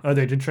traded him. Oh,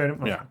 they did trade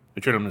him? Okay. Yeah,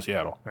 they traded him to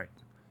Seattle. Right.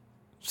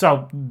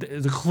 So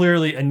there's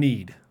clearly a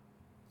need.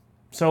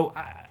 So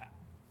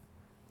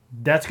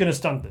that's going to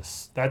stunt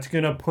this. That's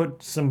going to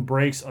put some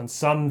brakes on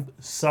some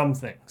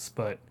things,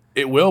 but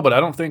it will. But I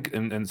don't think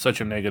in such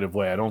a negative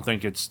way. I don't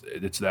think it's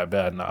that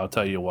bad, and I'll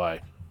tell you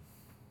why.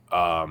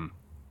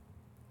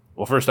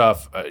 Well, first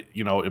off,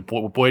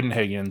 Boyd and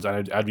Higgins,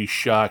 I'd be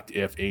shocked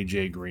if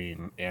A.J.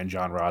 Green and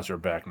John Ross are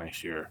back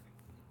next year.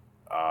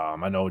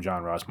 I know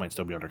John Ross might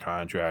still be under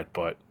contract,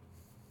 but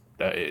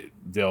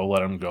they'll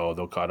let him go.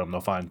 They'll cut him.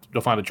 They'll find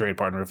a trade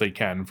partner if they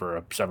can for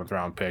a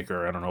 7th-round pick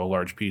or, I don't know, a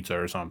large pizza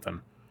or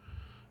something.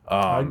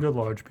 A good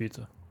large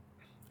pizza.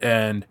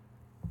 And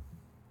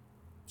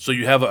so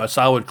you have a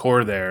solid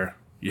core there.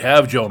 You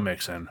have Joe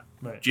Mixon.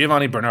 Right.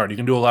 Giovanni Bernard. You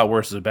can do a lot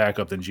worse as a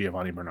backup than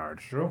Giovanni Bernard.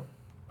 True.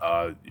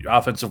 Your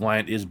offensive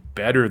line is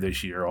better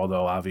this year,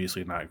 although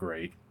obviously not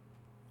great.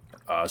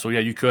 So, yeah,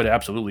 you could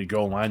absolutely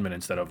go lineman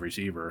instead of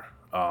receiver.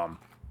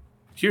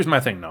 Here's my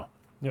thing, though.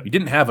 Yep. You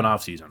didn't have an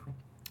offseason.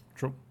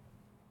 True.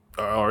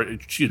 Or,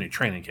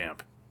 training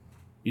camp.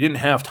 You didn't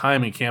have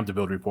time in camp to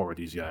build rapport with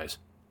these guys.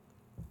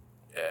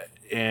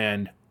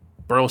 And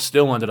Burrow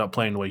still ended up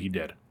playing the way he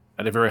did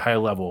at a very high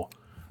level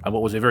on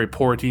what was a very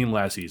poor team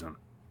last season.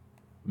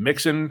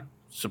 Mixon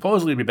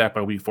supposedly be back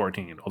by week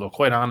 14, although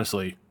quite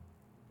honestly,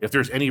 if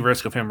there's any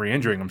risk of him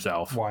re-injuring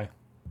himself, why?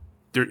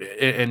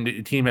 And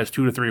the team has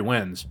 2 to 3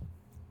 wins,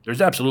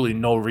 there's absolutely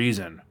no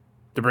reason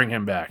to bring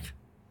him back.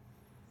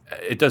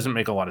 It doesn't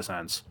make a lot of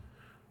sense.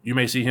 You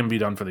may see him be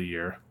done for the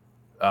year.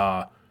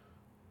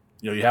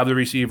 You have the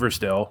receiver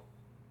still.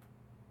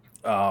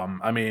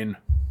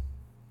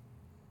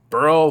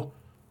 Burrow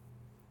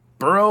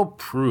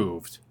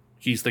proved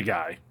he's the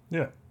guy.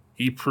 Yeah.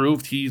 He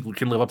proved he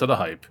can live up to the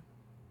hype.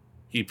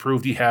 He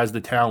proved he has the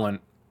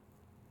talent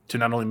to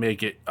not only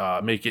make it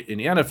in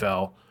the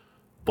NFL,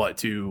 but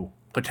to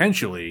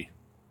potentially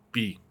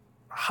be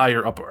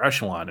higher upper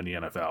echelon in the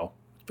NFL.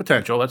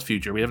 Potential. That's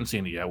future. We haven't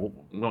seen it yet. We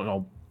don't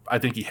know. I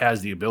think he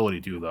has the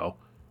ability to, though.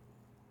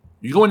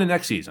 You go into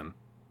next season.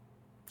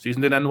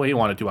 Season didn't end the way you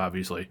wanted to,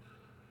 obviously.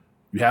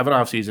 You have an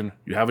off season.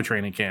 You have a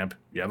training camp.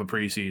 You have a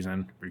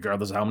preseason,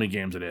 regardless of how many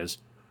games it is.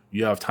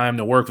 You have time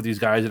to work with these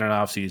guys in an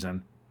off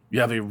season. You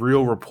have a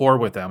real rapport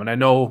with them. And I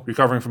know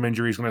recovering from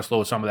injury is going to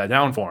slow some of that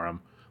down for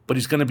him, but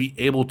he's going to be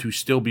able to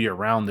still be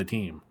around the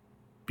team,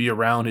 be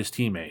around his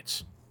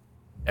teammates.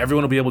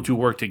 Everyone will be able to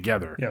work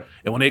together. Yeah.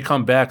 And when they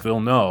come back, they'll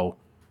know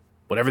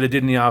whatever they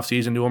did in the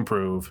offseason to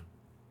improve,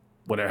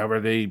 whatever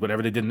they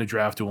did in the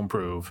draft to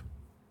improve,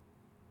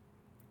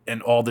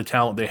 and all the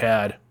talent they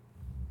had,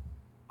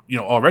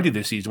 already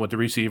this season with the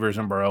receivers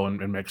and Burrow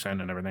and Mixon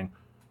and everything.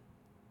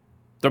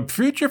 The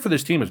future for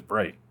this team is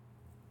bright.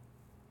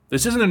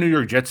 This isn't a New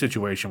York Jets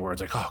situation where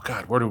it's like, oh,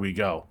 God, where do we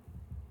go?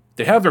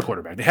 They have their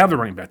quarterback. They have their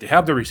running back. They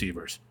have their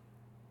receivers.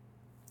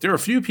 They're a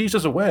few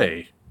pieces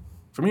away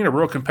from being a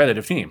real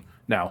competitive team.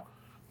 Now,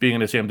 being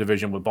in the same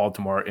division with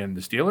Baltimore and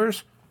the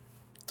Steelers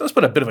does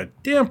put a bit of a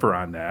damper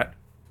on that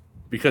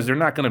because they're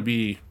not going to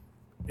be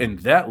in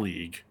that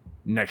league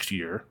next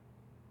year.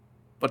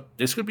 But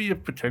this could be a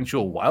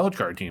potential wild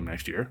card team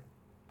next year.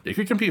 They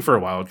could compete for a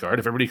wild card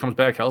if everybody comes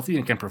back healthy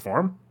and can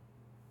perform.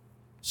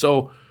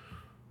 So,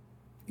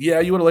 yeah,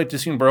 you would have liked to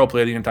see Burrow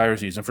play the entire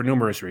season for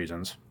numerous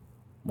reasons.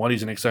 One,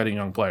 he's an exciting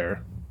young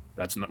player.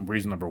 That's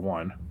reason number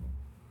one.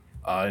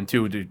 And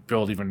two, to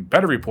build even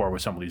better rapport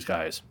with some of these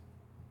guys.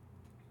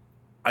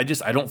 I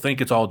don't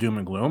think it's all doom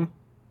and gloom.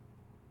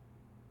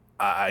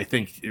 I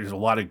think there's a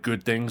lot of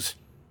good things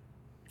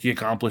he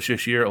accomplished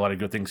this year, a lot of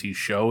good things he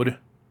showed.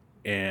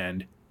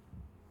 And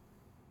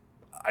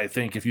I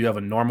think if you have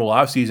a normal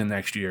offseason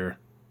next year,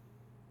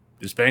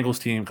 this Bengals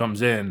team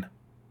comes in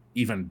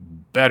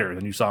even better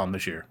than you saw them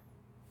this year.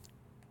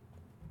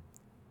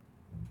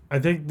 I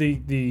think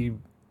the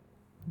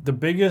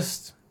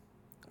biggest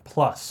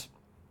plus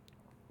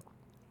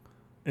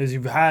is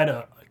you've had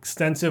an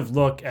extensive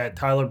look at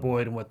Tyler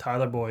Boyd and what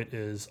Tyler Boyd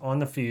is on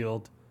the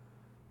field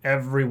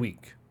every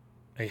week.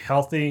 A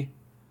healthy,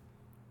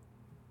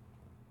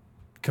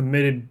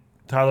 committed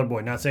Tyler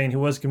Boyd. Not saying he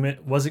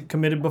wasn't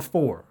committed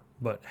before,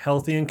 but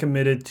healthy and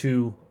committed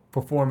to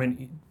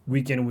performing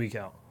week in and week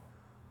out.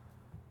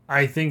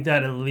 I think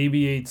that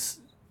alleviates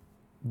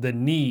the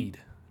need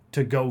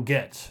to go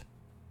get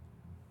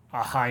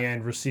a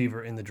high-end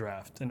receiver in the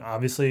draft. And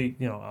obviously,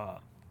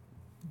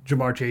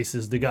 Jamar Chase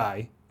is the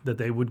guy that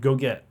they would go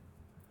get.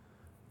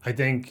 I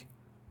think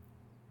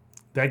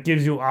that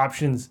gives you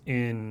options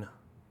in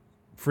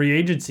free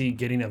agency,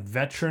 getting a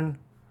veteran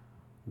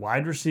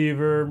wide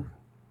receiver,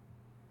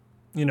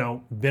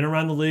 been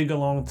around the league a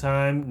long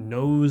time,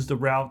 knows the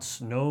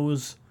routes,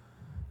 and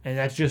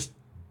that's just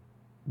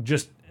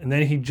and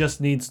then he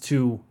just needs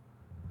to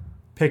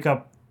pick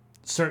up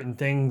certain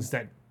things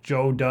that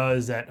Joe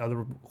does that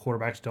other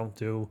quarterbacks don't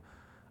do.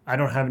 I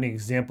don't have any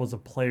examples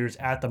of players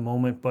at the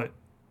moment, but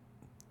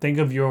think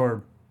of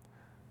your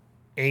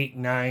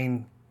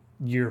 8-9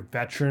 year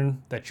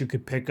veteran that you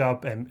could pick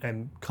up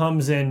and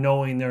comes in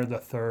knowing they're the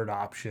third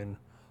option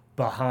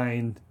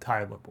behind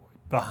Tyler Boyd,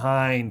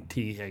 behind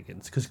T.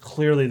 Higgins, because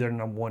clearly they're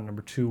number one,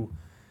 number two.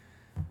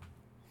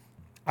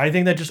 I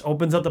think that just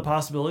opens up the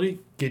possibility.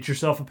 Get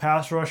yourself a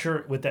pass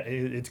rusher with that.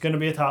 It's going to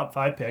be a top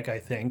 5 pick, I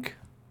think.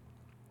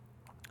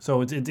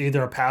 So it's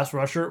either a pass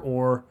rusher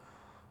or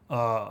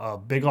a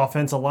big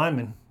offensive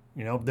lineman.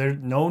 There's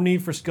no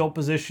need for skill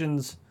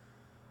positions.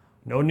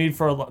 No need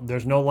for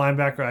there's no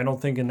linebacker. I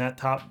don't think in that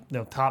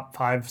top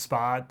 5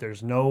 spot.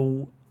 There's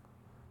no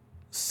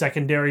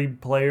secondary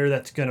player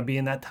that's going to be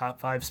in that top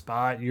 5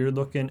 spot. You're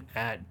looking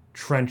at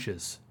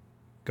trenches.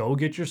 Go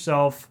get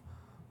yourself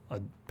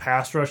a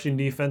pass rushing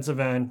defensive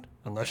end,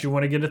 unless you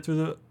want to get it through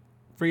the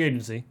free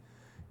agency,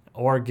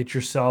 or get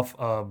yourself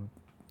a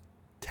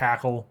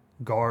tackle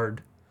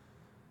guard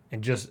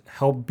and just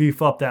help beef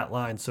up that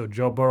line so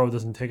Joe Burrow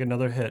doesn't take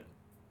another hit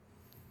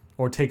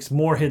or takes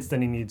more hits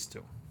than he needs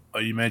to.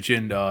 You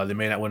mentioned they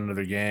may not win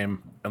another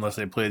game unless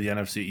they play the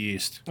NFC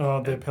East.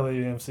 Oh, they play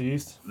the NFC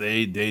East?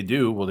 They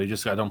do. Well, they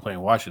just got done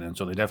playing Washington,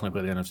 so they definitely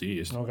play the NFC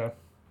East. Okay.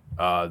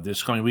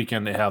 This coming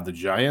weekend, they have the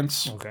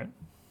Giants. Okay.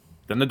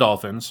 Then the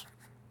Dolphins.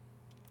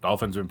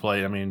 Dolphins have been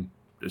playing.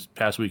 This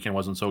past weekend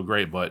wasn't so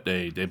great, but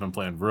they've been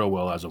playing real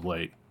well as of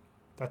late.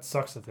 That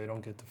sucks that they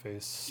don't get to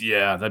face.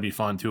 Yeah, that'd be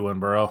fun too in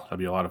Burrow. That'd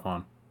be a lot of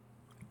fun.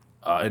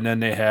 And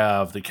then they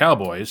have the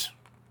Cowboys.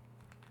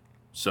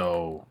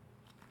 So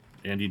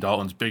Andy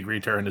Dalton's big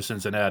return to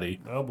Cincinnati.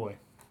 Oh boy.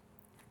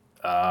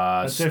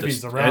 That's if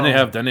he's around.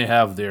 And they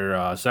have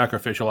their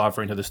sacrificial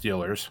offering to the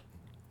Steelers.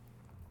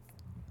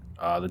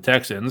 The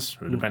Texans,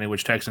 depending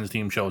which Texans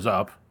team shows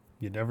up.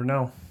 You never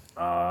know.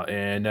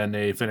 And then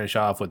they finish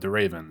off with the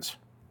Ravens.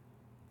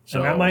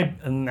 So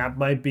and that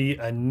might be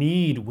a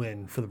need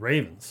win for the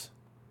Ravens.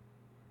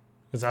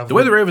 The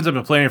way the Ravens have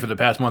been playing for the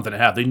past month and a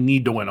half, they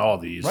need to win all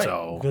these. Right,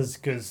 so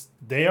because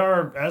they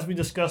are, as we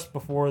discussed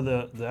before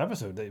the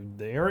episode,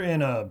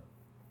 they're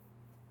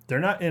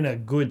not in a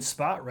good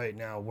spot right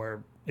now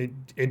where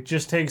it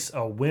just takes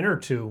a win or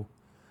two,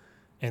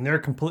 and they're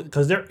complete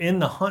because they're in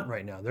the hunt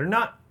right now. They're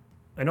not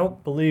I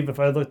don't believe if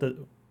I looked at,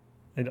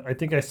 I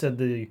think I said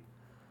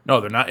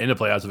No, they're not in the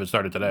playoffs if it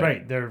started today.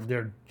 right.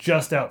 They're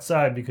just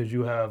outside because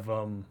you have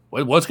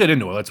Let's get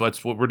into it.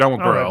 Let's we're done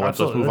with All Burrow. right, Let's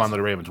absolutely. move on to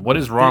the Ravens. What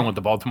is wrong with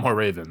the Baltimore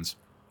Ravens?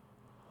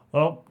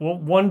 well,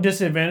 one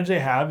disadvantage they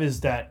have is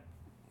that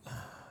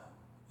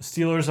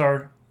Steelers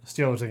are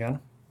Steelers again.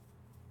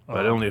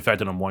 But it only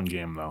affected them one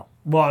game though.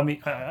 Well, I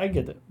mean, I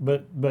get it,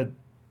 but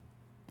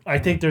I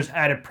think there's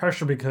added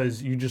pressure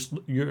because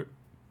you're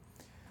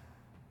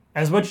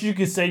as much as you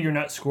could say you're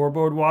not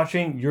scoreboard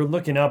watching, you're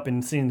looking up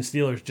and seeing the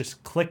Steelers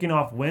just clicking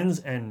off wins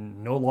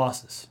and no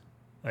losses.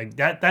 Like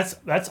that's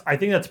I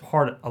think that's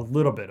a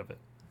little bit of it.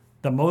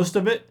 The most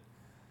of it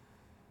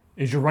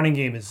is your running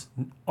game is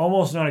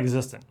almost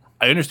non-existent.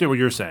 I understand what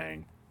you're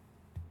saying.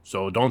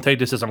 So don't take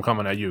this as I'm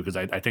coming at you because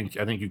I think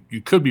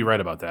you could be right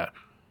about that.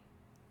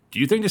 Do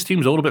you think this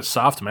team's a little bit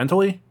soft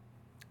mentally?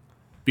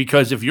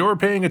 Because if you're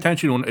paying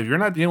attention, if you're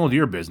not dealing with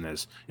your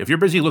business, if you're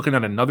busy looking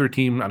at another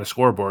team on a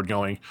scoreboard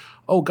going,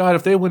 oh God,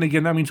 if they win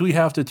again, that means we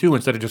have to too,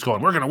 instead of just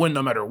going, we're going to win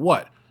no matter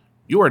what.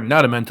 You are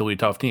not a mentally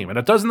tough team. And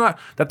that does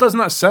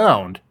not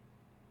sound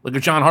like a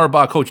John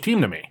Harbaugh coach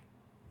team to me.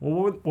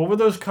 Well, what were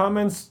those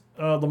comments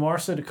Lamar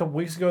said a couple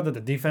weeks ago that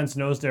the defense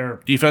knows their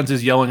Defense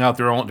is yelling out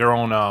their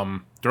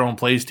own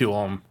plays to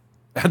them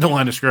at the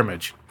line of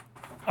scrimmage.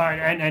 All right,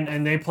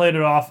 and they played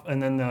it off,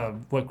 and then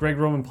what Greg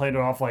Roman played it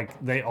off like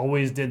they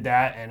always did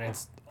that, and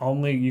it's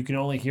only you can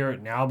only hear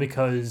it now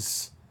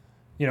because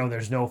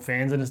there's no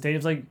fans in the stadium.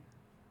 It's like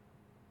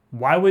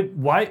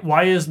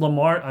why is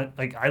Lamar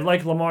like I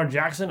like Lamar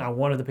Jackson. I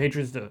wanted the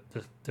Patriots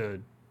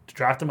to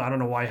draft him. I don't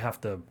know why I have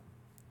to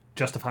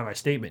justify my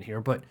statement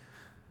here, but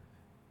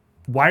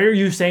why are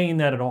you saying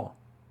that at all?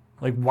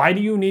 Like why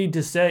do you need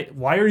to say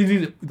why are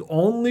you the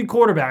only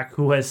quarterback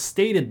who has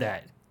stated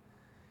that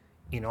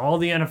in all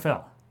the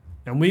NFL?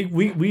 And we've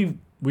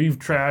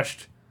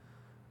trashed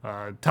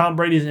Tom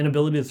Brady's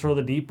inability to throw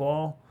the deep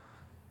ball.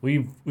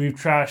 We've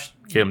trashed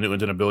Cam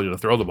Newton's inability to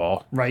throw the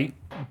ball. right.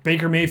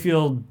 Baker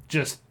Mayfield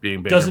just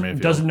Being Baker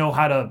Mayfield. doesn't know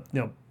how to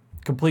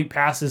complete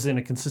passes in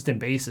a consistent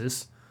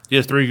basis. He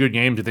has 3 good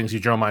games. He thinks he's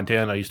Joe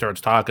Montana. He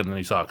starts talking, and then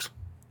he sucks.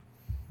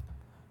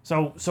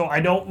 So I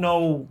don't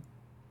know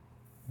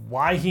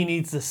why he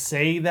needs to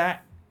say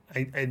that.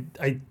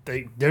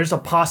 There's a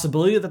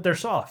possibility that they're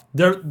soft.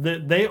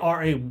 They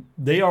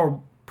are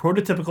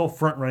prototypical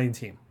front running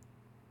team.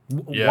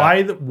 Yeah.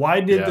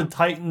 Why did Yeah. the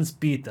Titans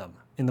beat them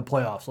in the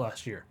playoffs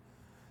last year?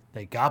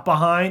 They got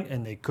behind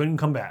and they couldn't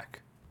come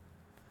back.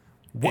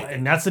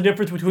 And that's the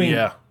difference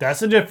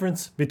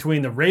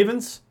between the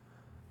Ravens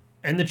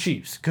and the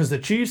Chiefs, because the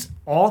Chiefs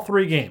all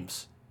 3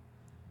 games,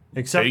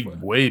 except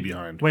Way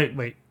behind.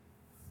 wait,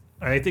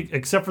 I think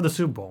except for the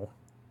Super Bowl.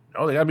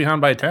 Oh, they got behind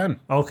by 10.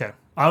 Okay,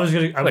 I was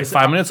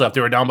 5 minutes left.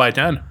 They were down by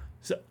 10.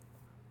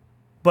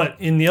 But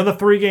in the other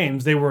 3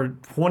 games, they were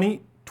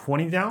 20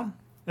 down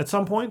at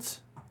some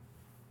points.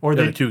 Or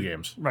The 2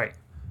 games. right.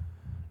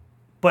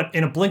 But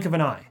in a blink of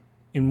an eye,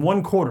 in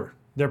one quarter,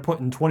 they're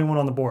putting 21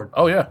 on the board.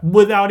 Oh, yeah.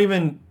 Without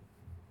even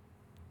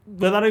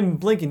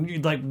blinking. You're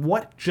like,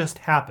 what just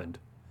happened?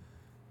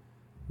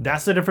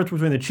 That's the difference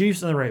between the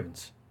Chiefs and the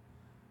Ravens.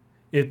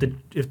 If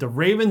the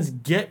Ravens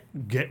get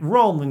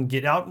rolling,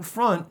 get out in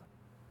front,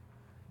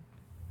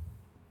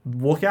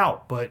 look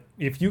out. But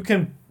if you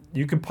can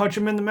punch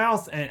them in the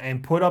mouth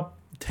and put up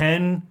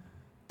 10,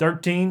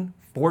 13,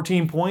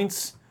 14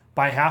 points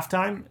by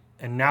halftime,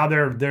 and now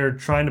they're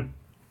trying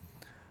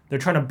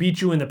to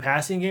beat you in the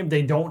passing game.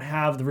 They don't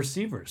have the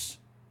receivers.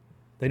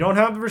 Their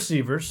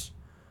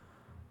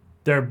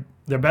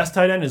best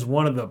tight end is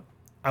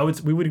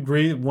we would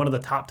agree one of the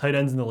top tight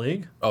ends in the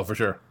league. Oh, for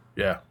sure.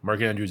 Yeah. Mark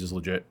Andrews is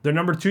legit. Their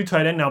number 2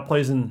 tight end now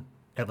plays in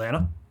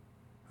Atlanta,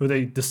 who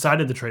they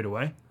decided to trade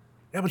away.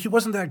 Yeah, but he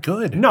wasn't that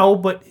good. No,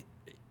 but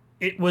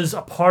it was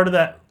a part of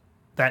that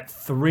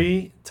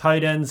 3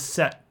 tight end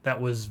set that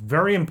was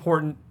very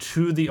important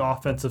to the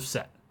offensive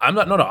set. I'm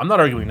not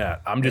arguing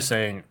that. I'm just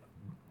saying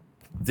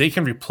they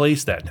can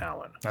replace that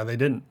talent. No, they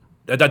didn't,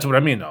 That's what I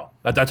mean, though.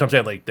 That's what I'm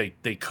saying. Like,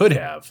 they could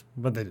have,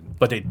 but they didn't.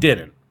 but they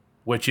didn't,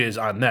 which is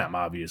on them,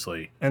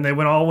 obviously. And they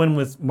went all in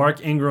with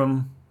Mark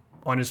Ingram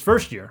on his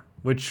first year,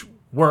 which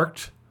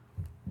worked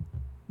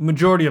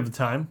majority of the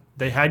time.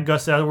 They had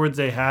Gus Edwards.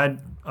 They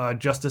had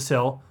Justice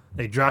Hill.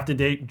 They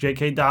drafted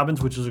J.K.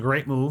 Dobbins, which was a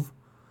great move.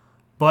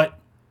 But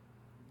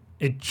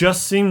it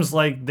just seems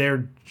like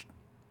they're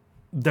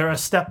a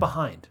step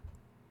behind.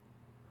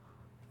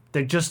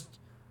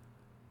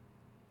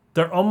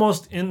 They're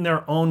almost in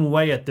their own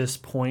way at this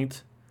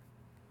point.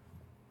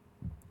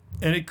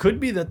 And it could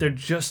be that they're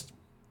just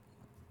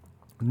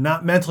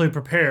not mentally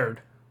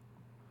prepared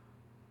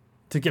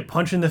to get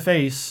punched in the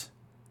face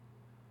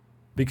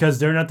because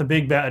they're not the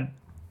big bad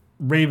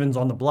Ravens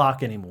on the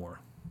block anymore.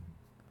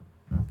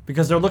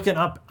 Because they're looking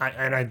up,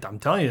 I'm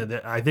telling you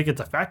that I think it's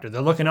a factor.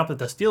 They're looking up at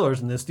the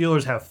Steelers, and the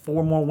Steelers have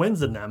 4 more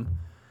wins than them,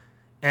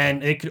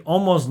 and it could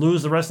almost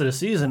lose the rest of the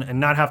season and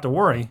not have to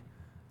worry,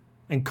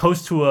 and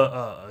coast to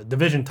a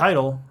division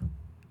title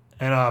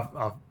and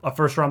a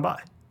first round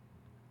bye.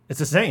 It's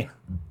insane.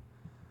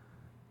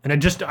 And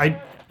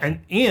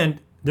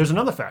There's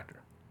another factor.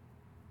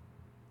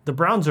 The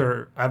Browns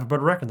have a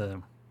better record than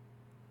them,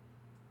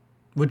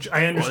 which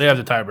I understand. Well, they have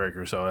the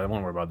tiebreaker, so I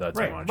won't worry about that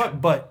too much.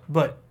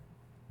 But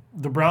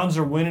the Browns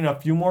are winning a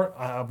few more.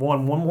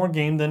 Won one more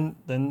game than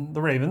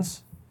the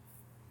Ravens.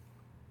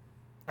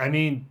 I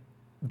mean,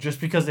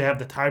 just because they have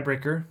the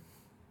tiebreaker,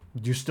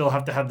 you still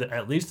have to have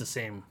at least the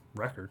same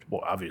record.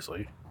 Well,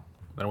 obviously,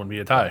 that wouldn't be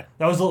a tie.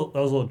 That was a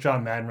little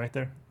John Madden right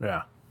there.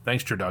 Yeah.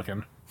 Thanks,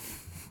 Turducken.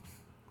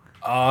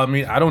 I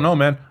mean, I don't know,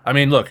 man. I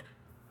mean, look,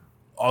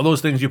 all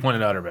those things you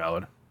pointed out are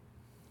valid.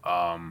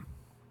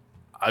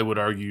 I would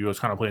argue I was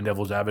kind of playing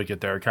devil's advocate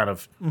there, kind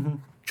of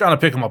trying to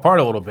pick them apart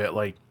a little bit.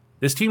 Like,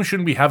 this team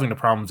shouldn't be having the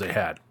problems they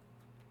had.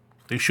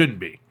 They shouldn't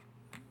be.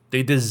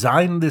 They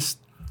designed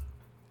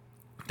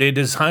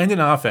an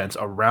offense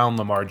around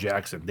Lamar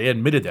Jackson. They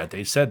admitted that.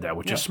 They said that,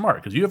 which is smart.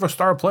 Because you have a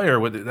star player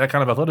with that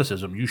kind of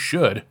athleticism, you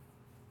should,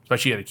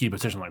 especially at a key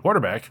position like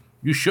quarterback,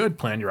 you should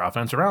plan your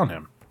offense around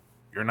him.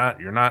 You're not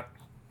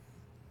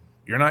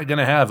going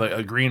to have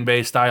a Green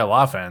Bay style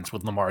offense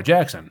with Lamar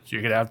Jackson. So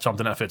you're going to have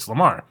something that fits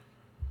Lamar.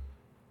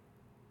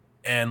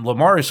 And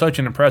Lamar is such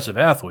an impressive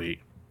athlete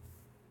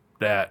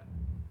that,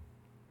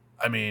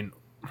 I mean,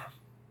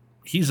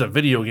 he's a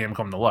video game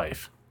come to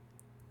life.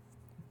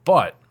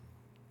 But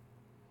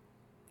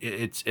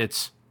it's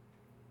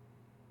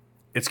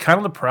kind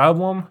of the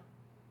problem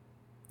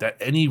that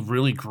any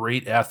really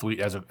great athlete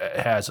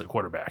has a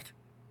quarterback.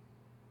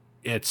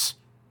 It's,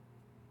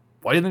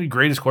 why do you think the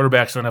greatest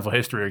quarterbacks in NFL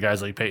history are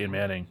guys like Peyton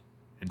Manning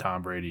and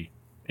Tom Brady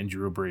and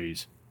Drew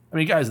Brees? I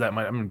mean, guys that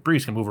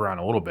Brees can move around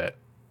a little bit.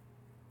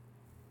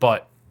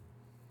 But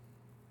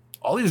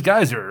all these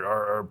guys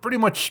are pretty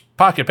much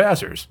pocket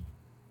passers.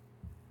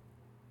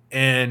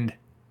 And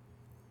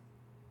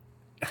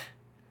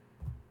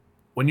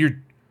when you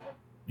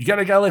got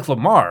a guy like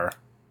Lamar,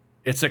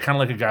 it's kind of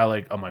like a guy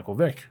like a Michael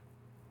Vick,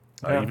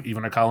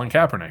 even a Colin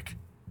Kaepernick,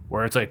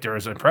 where it's like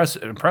there's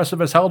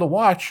impressive as hell to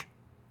watch,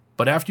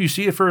 but after you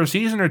see it for a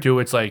season or two,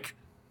 it's like,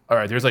 all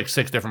right, there's like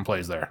 6 different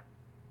plays there,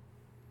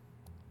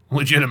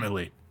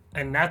 legitimately.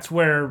 And that's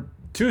where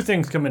two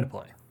things come into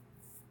play.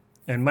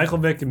 And Michael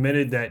Vick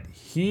admitted that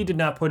he did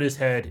not put his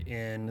head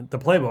in the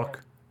playbook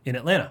in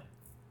Atlanta.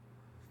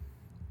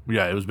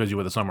 Yeah, it was busy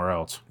with it somewhere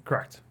else.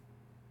 Correct.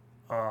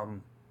 I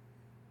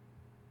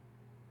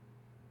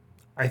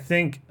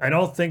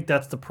don't think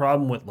that's the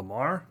problem with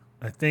Lamar.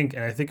 I think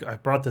I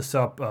brought this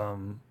up a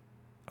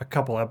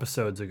couple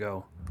episodes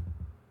ago.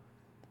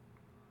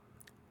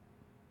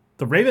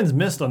 The Ravens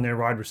missed on their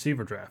wide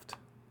receiver draft.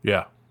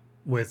 Yeah.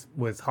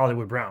 With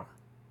Hollywood Brown.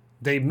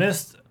 They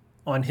missed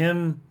on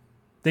him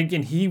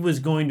thinking he was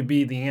going to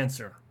be the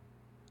answer.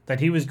 That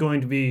he was going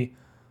to be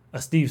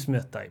a Steve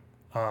Smith type.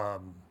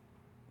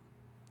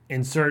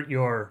 Insert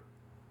your,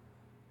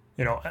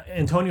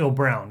 Antonio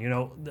Brown.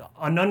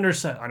 An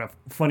underset.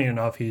 Funny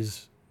enough,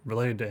 he's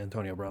related to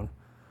Antonio Brown.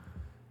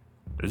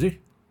 Is he?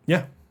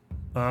 Yeah.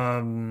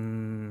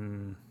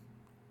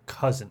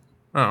 Cousin.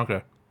 Oh,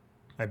 okay.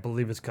 I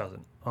believe his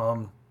cousin.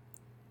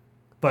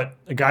 But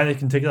a guy that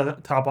can take the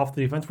top off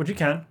the defense, which he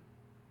can.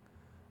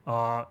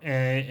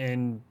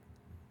 And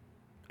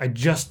I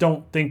just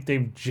don't think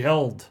they've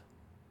gelled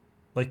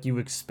like you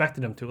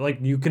expected him to. Like,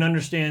 you can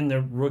understand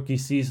the rookie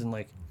season.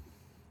 Like,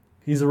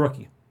 he's a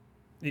rookie.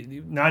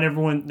 Not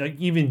everyone, like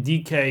even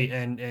DK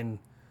and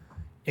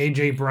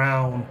AJ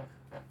Brown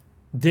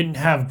didn't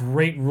have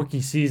great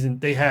rookie season.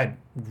 They had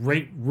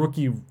great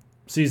rookie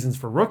seasons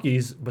for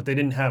rookies, but they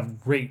didn't have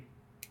great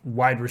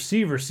wide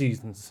receiver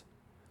seasons.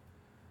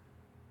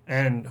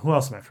 And who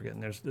else am I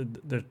forgetting? There's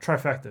the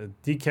trifecta: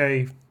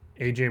 DK,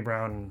 AJ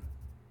Brown, and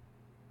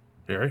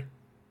Barry?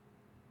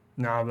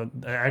 No,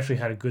 but I actually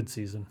had a good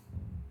season.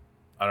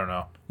 I don't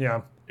know.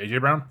 Yeah.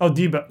 AJ Brown? Oh,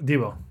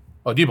 Debo.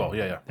 Oh, Debo.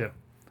 Yeah.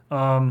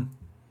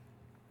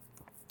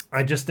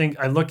 I just think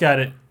I look at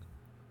it.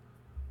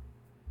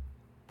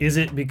 Is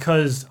it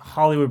because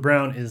Hollywood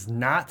Brown is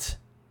not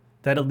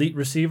that elite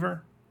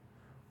receiver?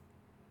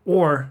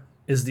 Or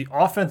is the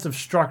offensive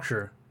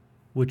structure,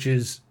 which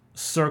is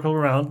circled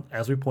around,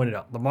 as we pointed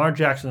out, Lamar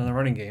Jackson in the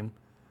running game,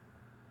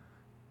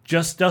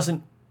 just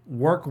doesn't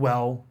work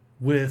well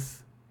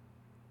with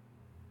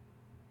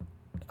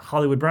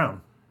Hollywood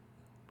Brown?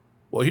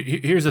 Well,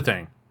 here's the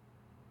thing.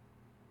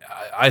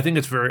 I think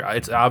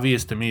it's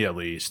obvious to me, at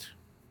least,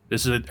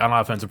 this is an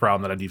offensive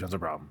problem, not a defensive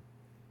problem.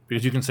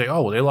 Because you can say,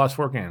 oh, well, they lost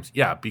 4 games.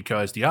 Yeah,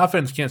 because the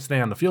offense can't stay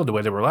on the field the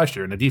way they were last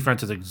year, and the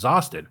defense is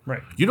exhausted.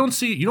 Right. You don't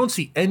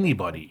see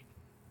anybody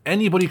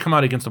come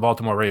out against the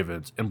Baltimore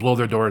Ravens and blow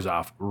their doors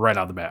off right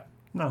out the bat.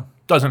 No.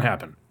 Doesn't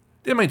happen.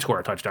 They might score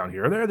a touchdown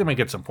here or there. They might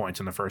get some points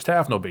in the first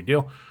half. No big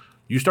deal.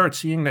 You start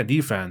seeing that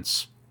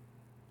defense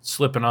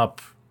slipping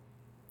up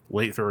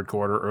late third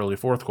quarter, early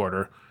fourth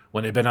quarter,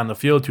 when they've been on the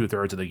field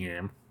 2/3 of the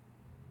game,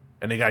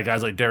 and they got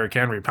guys like Derrick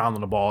Henry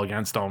pounding the ball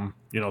against them,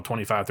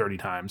 25, 30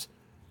 times.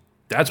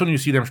 That's when you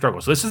see them struggle.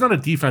 So this is not a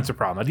defensive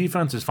problem. That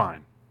defense is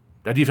fine.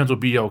 That defense will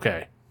be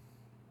okay.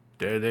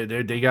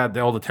 They got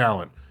all the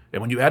talent.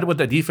 And when you add what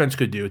that defense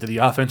could do to the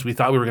offense we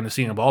thought we were going to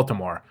see in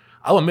Baltimore,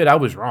 I'll admit I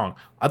was wrong.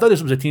 I thought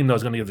this was a team that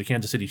was going to give the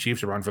Kansas City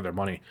Chiefs a run for their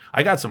money.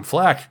 I got some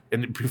flack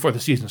before the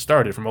season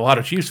started from a lot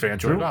of Chiefs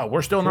fans who were like, oh,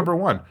 we're still number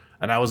one.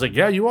 And I was like,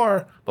 yeah, you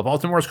are, but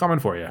Baltimore's coming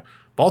for you.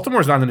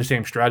 Baltimore's not in the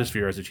same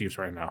stratosphere as the Chiefs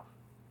right now.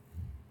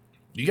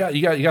 You got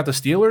the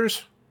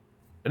Steelers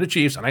and the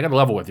Chiefs, and I got to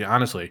level with you,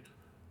 honestly.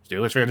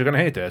 Steelers fans are going to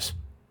hate this.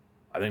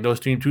 I think those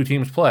two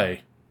teams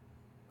play.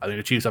 I think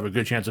the Chiefs have a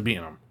good chance of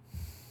beating them.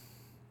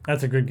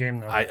 That's a good game,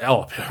 though.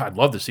 I'd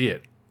love to see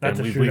it. That's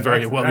and a we shootout.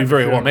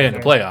 very well may in the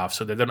playoffs.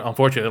 So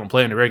unfortunately, they don't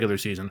play in the regular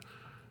season.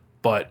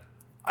 But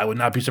I would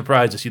not be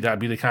surprised to see that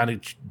be the kind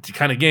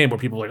of game where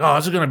people are like, oh,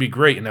 this is going to be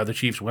great, and now the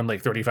Chiefs win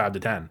like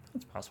 35-10.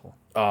 That's possible.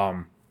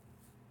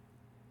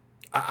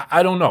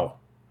 I don't know.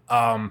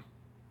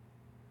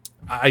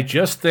 I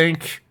just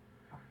think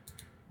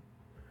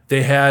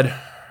they had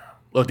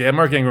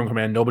Mark Ingram come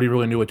in. Nobody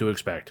really knew what to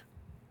expect.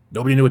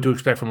 Nobody knew what to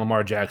expect from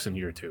Lamar Jackson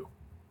year two.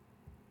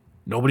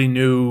 Nobody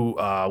knew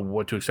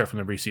what to expect from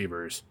the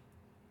receivers.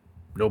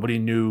 Nobody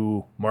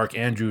knew Mark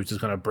Andrews is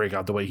going to break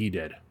out the way he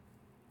did.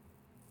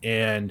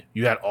 And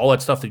you had all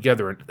that stuff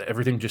together, and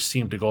everything just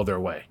seemed to go their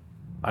way.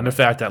 On the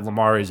fact that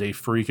Lamar is a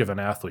freak of an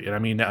athlete, and I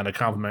mean that in a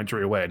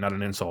complimentary way, not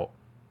an insult.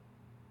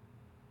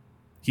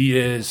 He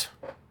is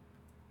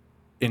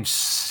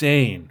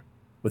insane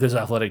with his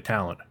athletic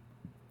talent,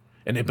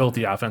 and they built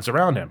the offense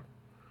around him.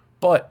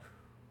 But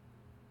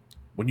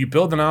when you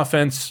build an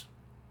offense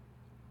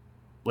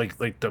like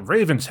the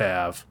Ravens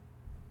have,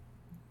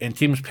 and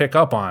teams pick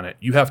up on it,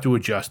 you have to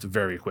adjust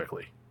very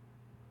quickly.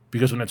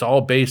 Because when it's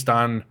all based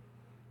on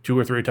 2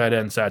 or 3 tight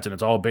end sets and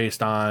it's all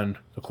based on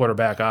the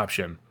quarterback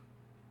option,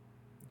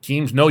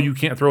 teams know you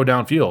can't throw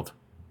downfield.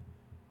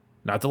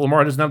 Not that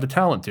Lamar doesn't have the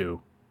talent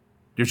to.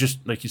 There's just,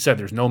 like you said,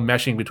 there's no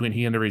meshing between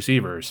he and the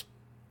receivers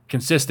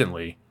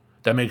consistently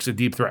that makes a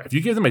deep threat. If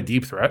you give them a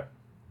deep threat,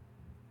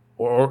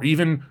 or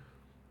even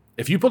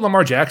if you put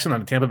Lamar Jackson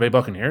on the Tampa Bay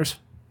Buccaneers,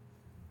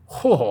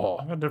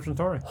 A different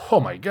story. Oh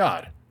my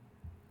God!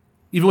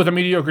 Even with a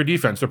mediocre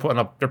defense, they're putting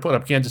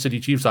up Kansas City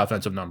Chiefs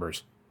offensive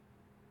numbers.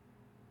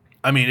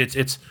 I mean,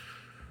 it's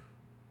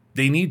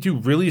they need to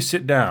really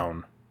sit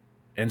down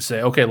and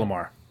say, okay,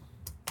 Lamar,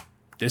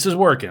 this is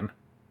working.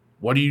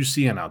 What are you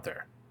seeing out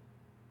there?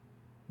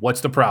 What's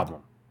the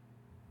problem?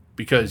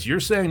 Because you're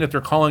saying that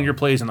they're calling your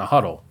plays in the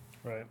huddle,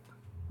 Right.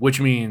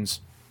 which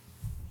means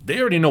they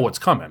already know what's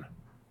coming.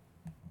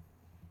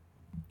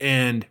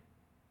 And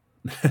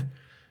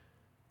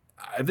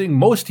I think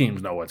most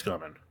teams know what's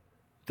coming.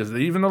 Because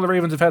even though the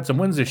Ravens have had some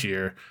wins this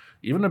year,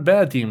 even the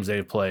bad teams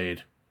they've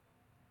played,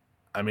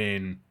 I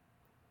mean,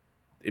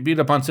 they beat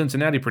up on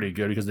Cincinnati pretty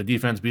good because the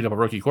defense beat up a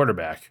rookie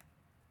quarterback.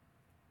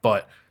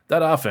 But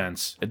that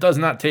offense, it does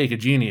not take a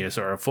genius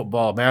or a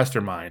football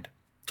mastermind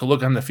to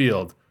look on the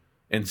field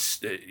and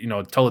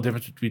tell the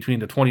difference between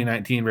the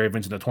 2019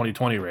 Ravens and the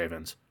 2020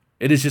 Ravens.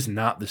 It is just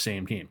not the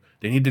same team.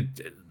 They need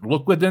to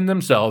look within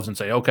themselves and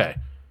say, okay,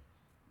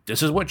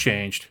 this is what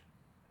changed.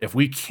 If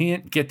we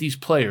can't get these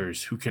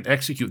players who can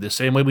execute the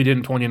same way we did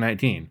in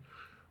 2019,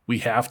 we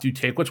have to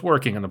take what's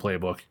working in the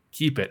playbook,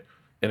 keep it,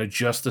 and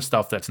adjust the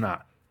stuff that's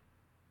not.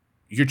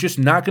 You're just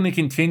not going to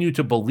continue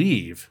to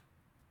believe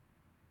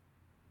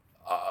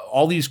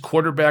all these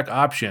quarterback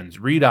options,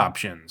 read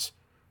options,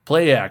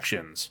 play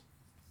actions,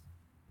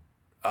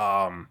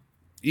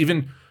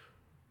 even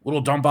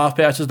little dump off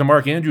passes to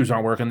Mark Andrews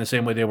aren't working the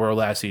same way they were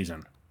last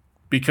season.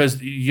 Because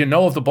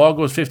if the ball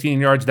goes 15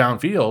 yards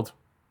downfield,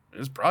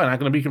 it's probably not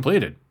going to be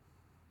completed.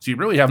 So you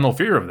really have no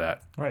fear of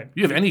that. Right.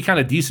 You have any kind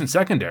of decent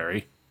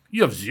secondary,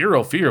 you have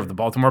zero fear of the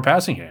Baltimore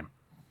passing game.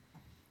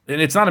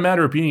 And it's not a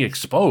matter of being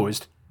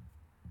exposed.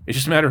 It's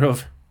just a matter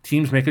of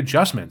teams make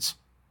adjustments.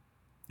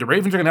 The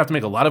Ravens are going to have to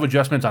make a lot of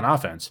adjustments on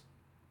offense.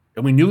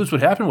 And we knew this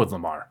would happen with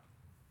Lamar.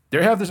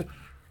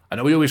 I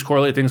know we always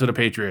correlate things to the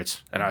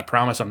Patriots, and I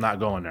promise I'm not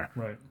going there.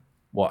 Right.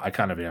 Well, I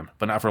kind of am,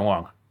 but not for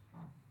long.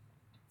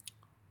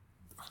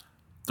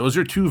 Those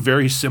are two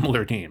very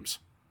similar teams.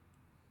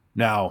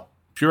 Now,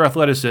 pure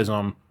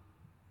athleticism,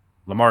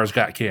 Lamar's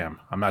got Cam.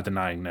 I'm not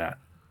denying that.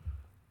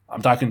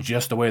 I'm talking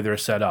just the way they're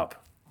set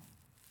up.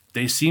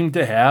 They seem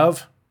to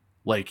have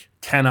like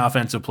 10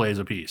 offensive plays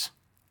apiece.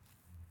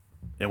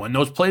 And when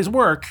those plays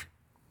work,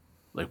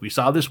 like we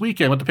saw this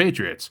weekend with the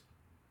Patriots,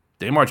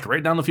 they marched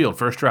right down the field,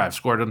 first drive,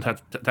 scored on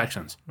the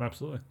Texans.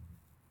 Absolutely.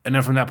 And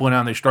then from that point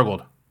on, they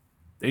struggled.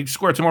 They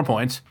scored some more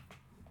points,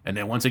 and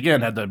then once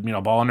again had the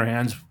ball in their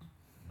hands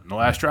in the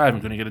last drive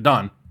and couldn't get it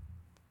done.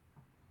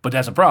 But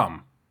that's a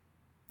problem.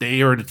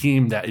 They are the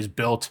team that is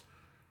built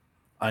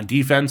on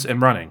defense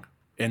and running,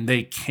 and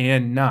they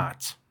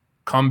cannot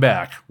come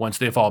back once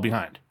they fall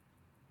behind.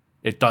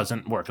 It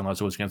doesn't work unless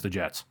it was against the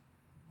Jets.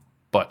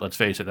 But let's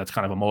face it, that's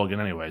kind of a mulligan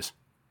anyways.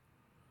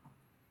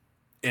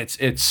 It's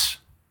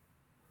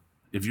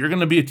if you're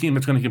going to be a team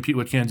that's going to compete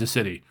with Kansas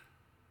City,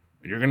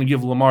 you're going to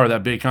give Lamar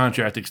that big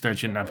contract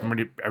extension that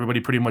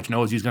everybody pretty much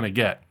knows he's going to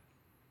get.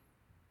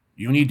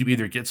 You need to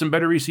either get some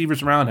better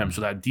receivers around him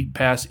so that deep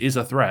pass is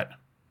a threat,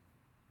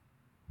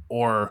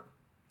 or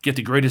get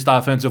the greatest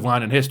offensive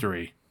line in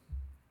history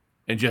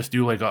and just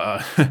do like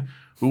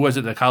Who was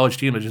it? The college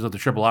team that just did the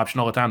triple option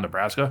all the time,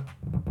 Nebraska.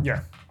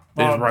 Yeah.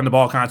 They just run the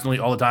ball constantly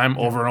all the time,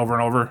 over and over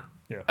and over.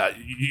 Yeah.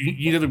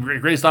 You did the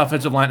greatest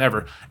offensive line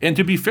ever. And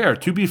to be fair,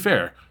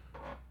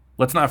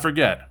 let's not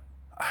forget.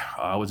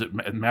 Was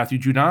it Matthew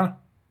Judon?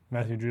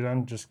 Matthew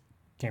Judon just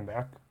came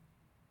back.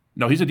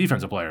 No, he's a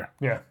defensive player.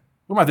 Yeah.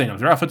 What am I thinking of?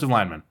 They're offensive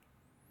linemen.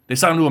 They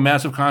signed him to a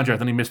massive contract,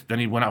 then he missed. Then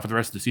he went out for the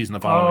rest of the season the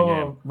following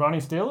game. Ronnie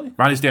Stanley?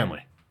 Ronnie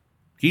Stanley.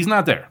 He's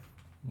not there.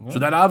 Yeah. So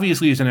that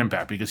obviously is an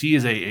impact because he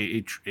is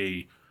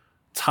a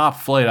top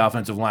flight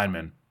offensive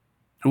lineman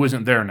who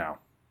isn't there now.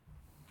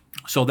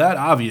 So that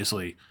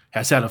obviously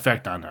has had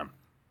effect on them.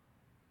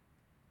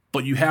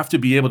 But you have to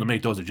be able to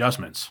make those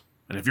adjustments.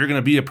 And if you're going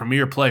to be a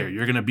premier player,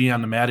 you're going to be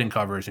on the Madden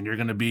covers, and you're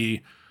going to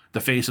be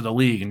the face of the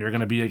league, and you're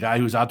going to be a guy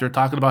who's out there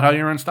talking about how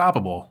you're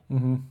unstoppable.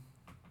 Mm-hmm.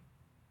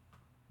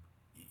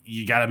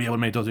 You got to be able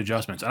to make those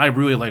adjustments. And I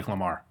really like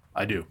Lamar.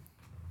 I do.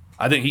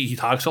 I think he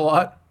talks a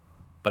lot,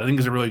 but I think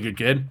he's a really good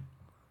kid.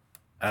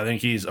 I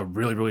think he's a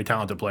really, really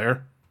talented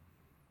player.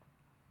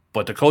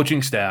 But the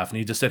coaching staff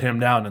needs to sit him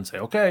down and say,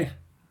 okay,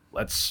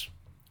 let's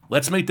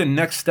make the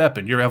next step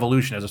in your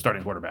evolution as a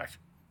starting quarterback.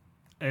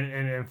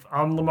 And if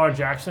I'm Lamar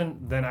Jackson,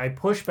 then I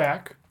push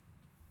back,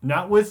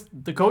 not with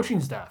the coaching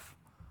staff.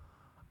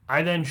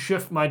 I then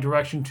shift my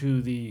direction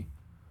to the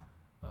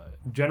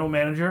general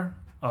manager,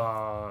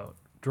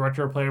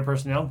 director of player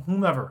personnel,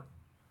 whomever,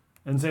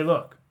 and say,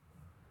 look,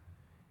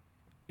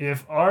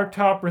 if our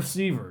top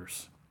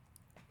receivers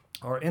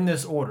are in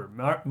this order,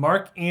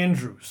 Mark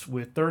Andrews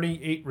with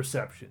 38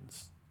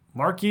 receptions,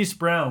 Marquise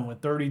Brown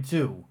with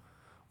 32,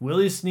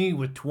 Willie Snead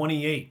with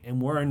 28,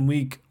 and we're in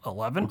week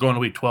 11. We're going to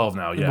week 12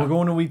 now, yeah. We're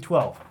going to week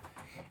 12.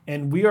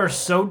 And we are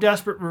so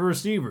desperate for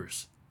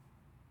receivers.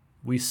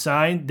 We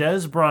signed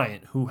Dez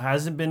Bryant, who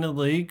hasn't been in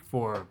the league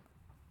for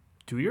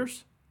 2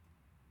 years?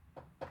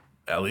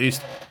 At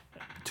least.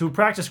 To a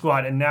practice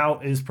squad, and now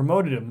is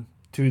promoted him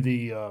to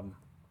the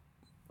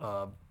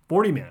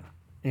 40-man.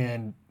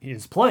 And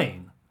is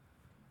playing.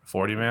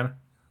 40-man?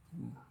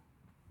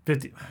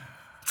 50.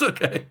 It's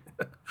okay.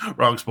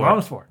 Wrong sport.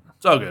 Wrong sport.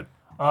 It's all good.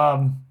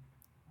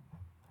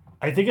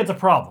 I think it's a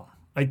problem.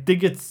 I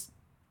think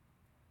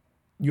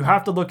you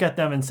have to look at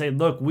them and say,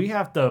 look, we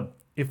have to,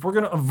 if we're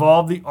going to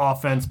evolve the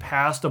offense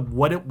past of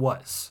what it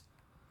was.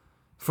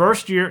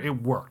 First year,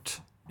 it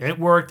worked. It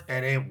worked,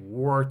 and it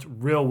worked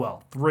real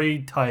well.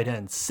 3 tight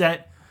ends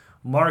set.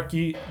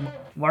 Marquise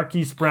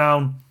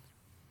Brown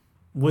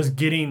was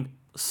getting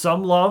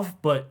some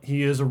love, but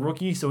he is a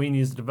rookie, so he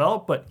needs to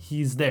develop, but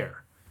he's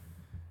there.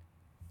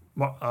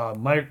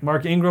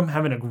 Mark Ingram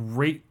having a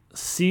great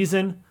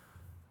season.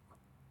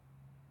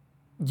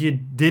 You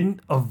didn't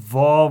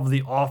evolve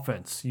the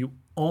offense. You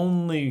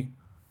only,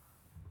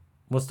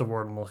 what's the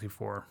word I'm looking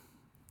for?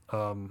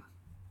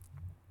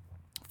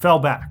 Fell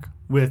back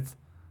with,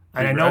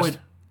 and I know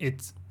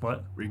it's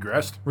what?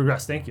 Regressed?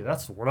 Regressed, thank you.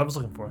 That's the word I was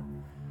looking for.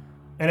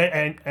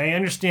 And I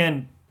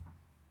understand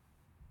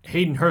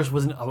Hayden Hurst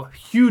wasn't a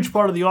huge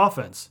part of the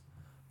offense,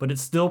 but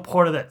it's still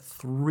part of that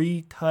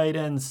 3 tight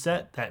end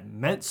set that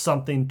meant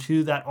something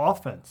to that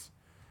offense.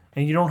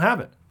 And you don't have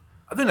it.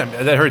 I think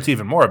that hurts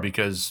even more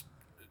because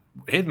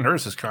Hayden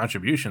Hurst's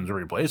contributions were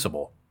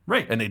replaceable.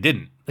 Right. And they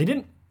didn't. They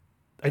didn't.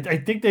 I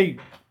think they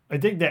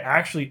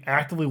actually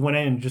actively went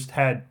in and just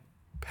had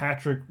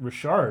Patrick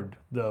Richard,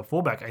 the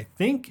fullback. I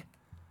think,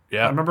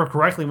 yeah. I remember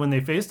correctly when they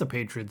faced the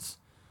Patriots,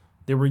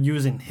 they were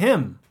using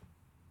him.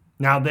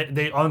 Now,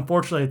 they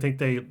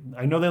unfortunately,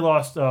 I know they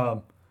lost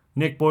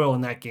Nick Boyle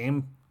in that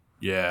game.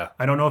 Yeah.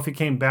 I don't know if he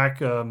came back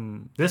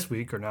this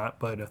week or not,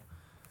 but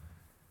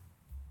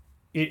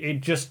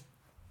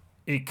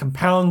it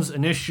compounds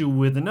an issue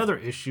with another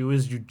issue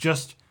is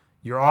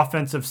your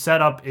offensive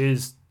setup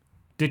is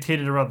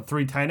dictated around the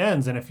 3 tight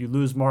ends, and if you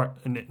lose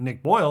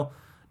Nick Boyle,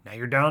 now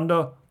you're down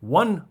to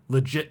 1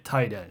 legit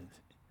tight end.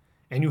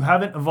 And you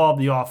haven't evolved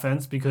the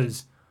offense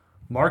because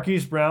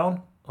Marquise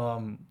Brown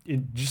is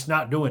just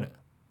not doing it.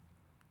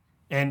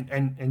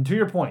 And to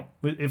your point,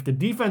 if the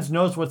defense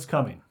knows what's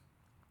coming,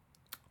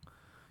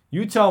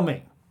 you tell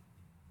me,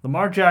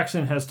 Lamar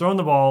Jackson has thrown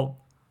the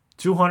ball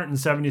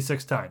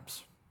 276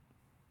 times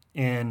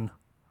in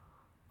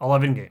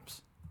 11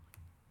 games.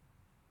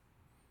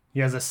 He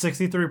has a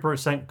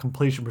 63%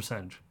 completion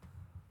percentage.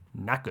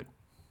 Not good.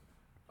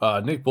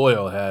 Nick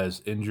Boyle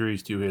has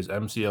injuries to his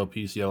MCL,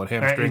 PCL, and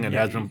hamstring, and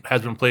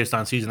has been placed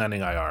on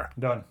season-ending IR.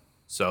 Done.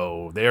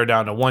 So they are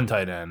down to 1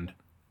 tight end.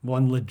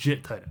 1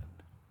 legit tight end.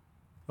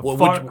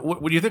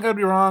 Would you think I'd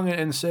be wrong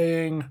in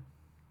saying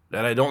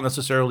that I don't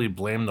necessarily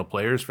blame the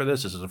players for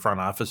this? This is a front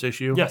office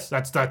issue. Yes,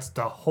 that's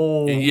the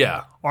whole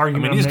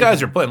argument. I mean, these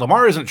guys are playing.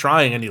 Lamar isn't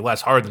trying any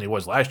less hard than he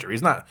was last year.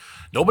 He's not.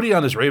 Nobody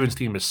on this Ravens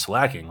team is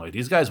slacking. Like,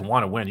 these guys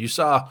want to win. You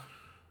saw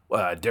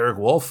Derek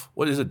Wolfe.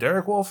 What is it,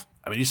 Derek Wolfe?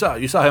 I mean, you saw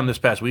him this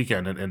past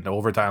weekend in the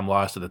overtime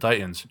loss to the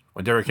Titans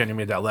when Derrick Henry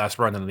made that last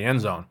run into the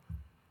end zone.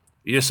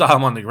 You just saw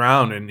him on the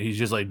ground, and he's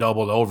just like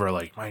doubled over.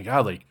 Like, my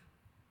God, like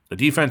the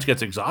defense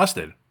gets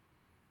exhausted.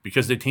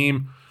 Because the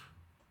team,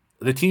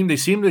 they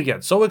seem to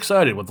get so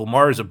excited with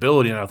Lamar's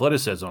ability and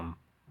athleticism,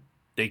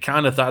 they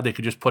kind of thought they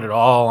could just put it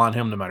all on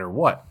him no matter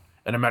what.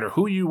 And no matter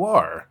who you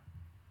are,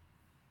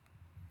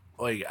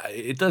 like,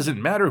 it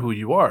doesn't matter who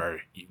you are.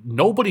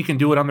 Nobody can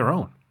do it on their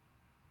own.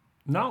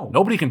 No.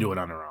 Nobody can do it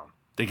on their own.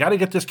 They got to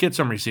get this kid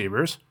some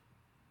receivers.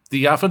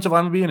 The offensive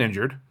line being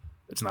injured,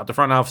 it's not the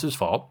front office's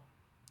fault.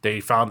 They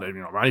found that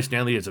Ronnie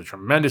Stanley is a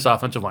tremendous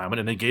offensive lineman,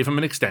 and they gave him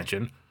an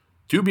extension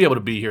to be able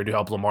to be here to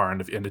help Lamar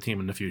and the team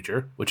in the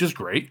future, which is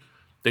great.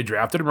 They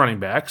drafted running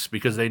backs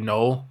because they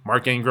know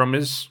Mark Ingram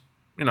is,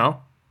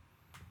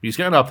 he's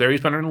getting up there.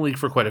 He's been in the league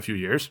for quite a few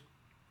years.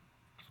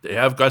 They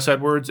have Gus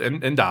Edwards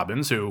and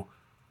Dobbins, who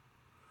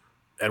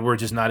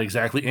Edwards is not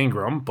exactly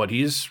Ingram, but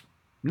he's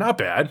not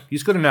bad.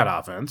 He's good in that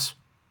offense.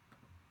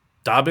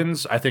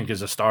 Dobbins, I think,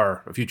 is a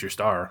future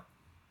star.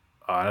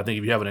 I think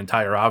if you have an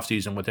entire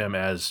offseason with him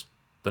as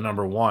the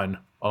number one,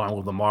 along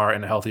with Lamar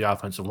and a healthy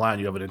offensive line,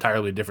 you have an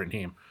entirely different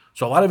team.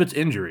 So a lot of it's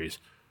injuries.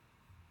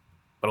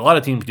 But a lot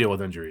of teams deal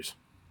with injuries.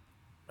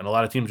 And a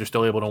lot of teams are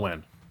still able to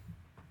win.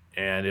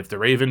 And if the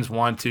Ravens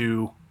want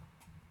to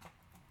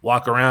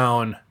walk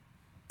around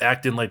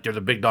acting like they're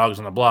the big dogs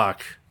on the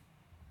block,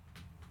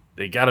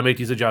 they got to make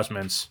these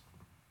adjustments.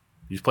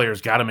 These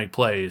players got to make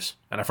plays.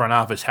 And the front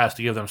office has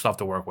to give them stuff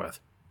to work with.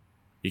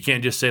 You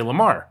can't just say,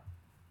 Lamar,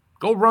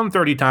 go run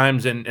 30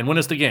 times and win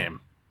us the game.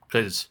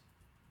 Because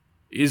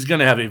he's going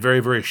to have a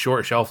very, very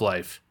short shelf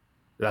life.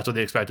 That's what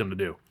they expect him to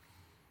do.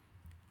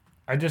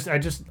 I'm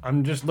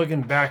just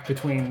looking back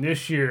between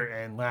this year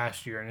and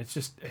last year, and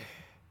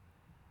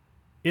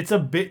it's a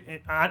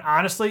bit.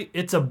 Honestly,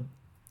 it's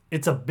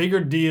a bigger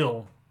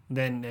deal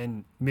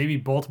than maybe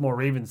Baltimore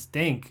Ravens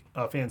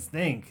fans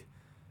think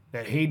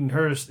that Hayden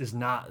Hurst is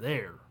not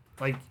there.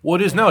 Like, well,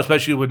 it is now,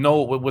 especially with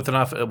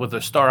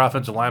a star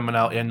offensive lineman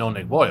out and no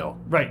Nick Boyle.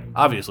 Right.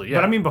 Obviously, yeah.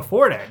 But I mean,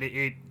 before that,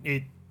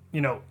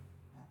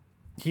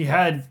 he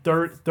had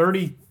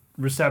 30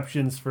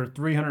 receptions for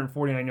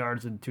 349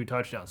 yards and 2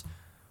 touchdowns.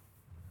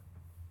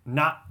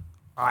 Not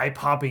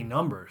eye-popping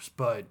numbers,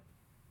 but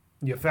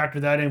you factor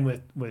that in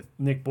with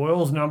Nick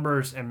Boyle's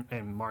numbers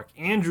and Mark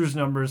Andrews'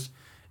 numbers,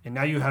 and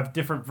now you have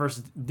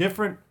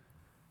different.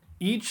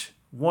 Each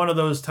one of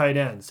those tight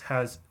ends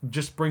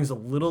just brings a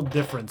little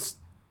difference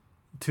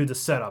to the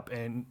setup,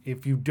 and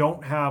if you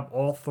don't have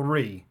all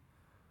three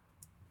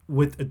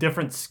with a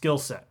different skill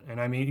set,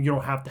 and I mean, you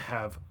don't have to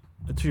have,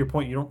 to your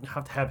point, you don't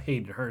have to have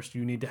Hayden Hurst.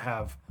 You need to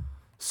have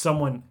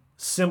someone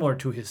similar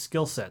to his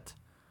skill set.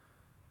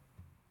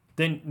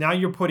 Then now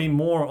you're putting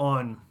more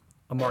on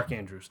a Mark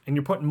Andrews, and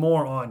you're putting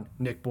more on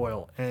Nick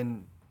Boyle,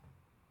 and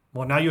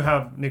well, now you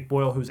have Nick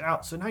Boyle who's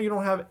out, so now you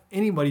don't have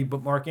anybody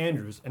but Mark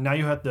Andrews, and now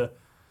you have to.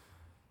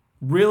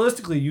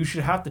 Realistically, you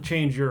should have to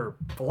change your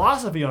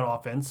philosophy on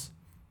offense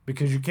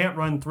because you can't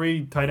run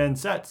 3 tight end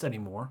sets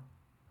anymore.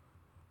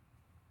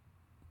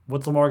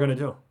 What's Lamar going to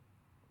do?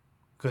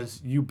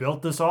 Because you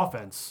built this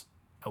offense.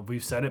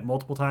 We've said it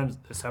multiple times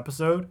this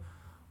episode,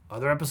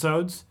 other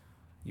episodes.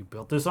 You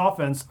built this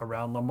offense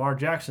around Lamar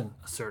Jackson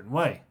a certain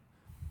way.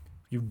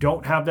 You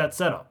don't have that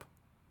setup.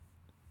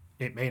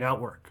 It may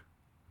not work.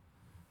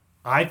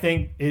 I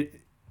think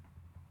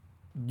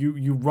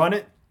you run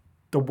it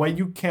the way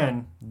you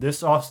can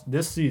this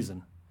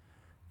season,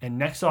 and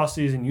next off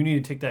season you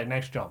need to take that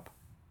next jump.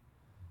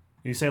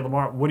 You say,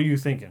 Lamar, what are you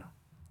thinking?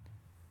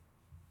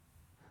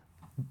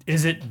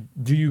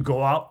 Do you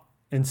go out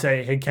and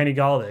say, hey, Kenny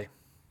Golladay,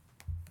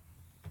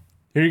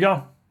 here you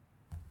go.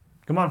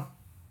 Come on.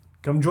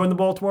 Come join the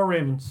Baltimore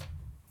Ravens.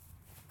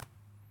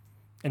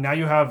 And now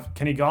you have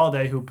Kenny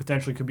Golladay, who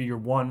potentially could be your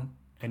 1,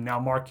 and now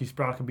Marquise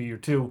Brown could be your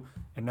 2,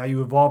 and now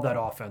you evolve that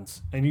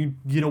offense. And you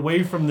get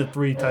away from the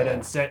 3 tight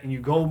end set, and you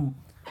go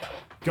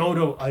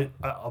to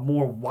a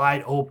more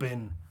wide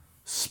open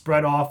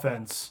spread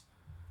offense.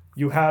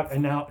 You have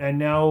and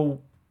now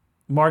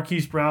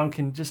Marquise Brown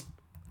can just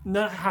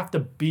not have to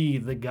be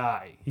the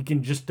guy. He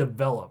can just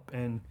develop,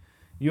 and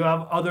you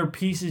have other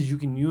pieces you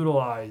can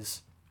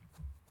utilize.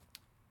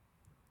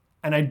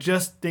 And I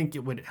just think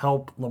it would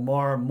help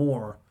Lamar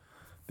more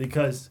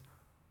because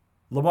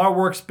Lamar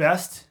works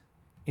best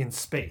in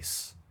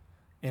space.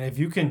 And if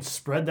you can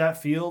spread that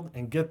field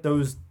and get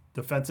those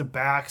defensive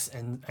backs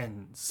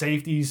and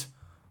safeties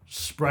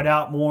spread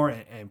out more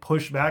and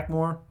push back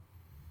more,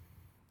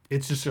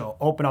 it's just going to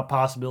open up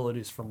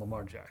possibilities from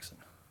Lamar Jackson.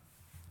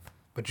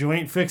 But you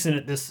ain't fixing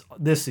it this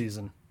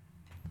season.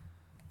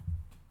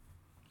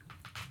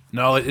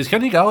 No, is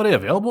Kenny Golladay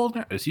available?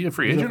 Is he a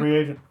free agent? He's a free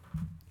agent.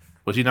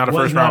 Was he not a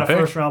first-round pick?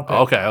 First-round pick.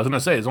 Oh, okay, I was going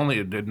to say, it's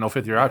only no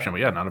 5th-year option,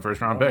 but yeah, not a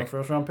first-round pick.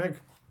 First-round pick.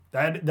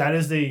 That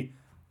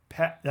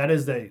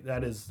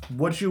is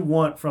what you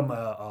want from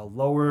a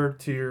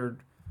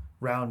lower-tiered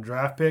round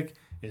draft pick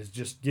is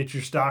just get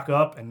your stock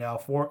up, and now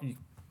you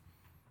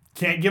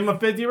can't give him a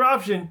 5th-year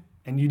option,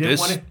 and you didn't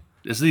want to.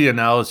 This is the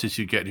analysis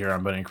you get here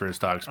on Betting Chris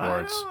Talk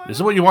Sports. This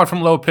is what you want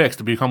from low picks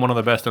to become one of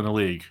the best in the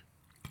league.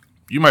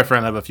 You, my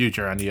friend, have a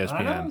future on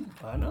ESPN.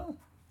 I know.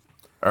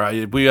 All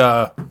right, we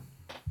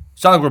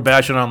sound like we're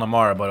bashing on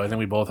Lamar, but I think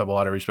we both have a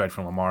lot of respect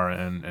for Lamar.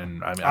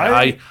 And I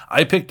mean,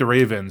 I picked the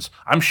Ravens.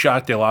 I'm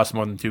shocked they lost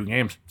more than 2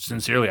 games.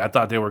 Sincerely, I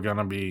thought they were going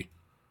to be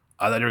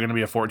a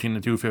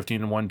 14-2,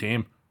 15-1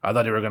 team. I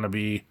thought they were going to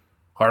be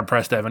hard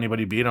pressed to have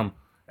anybody beat them,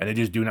 and they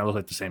just do not look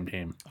like the same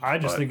team. I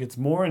just But- think it's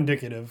more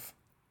indicative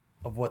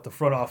of what the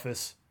front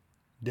office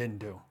didn't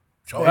do.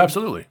 Oh,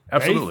 absolutely.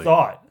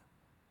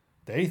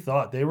 They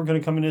thought they were going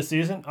to come in this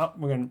season. Oh,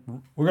 we're going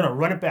to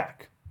run it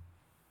back.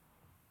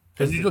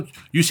 'Cause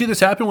you see this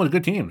happen with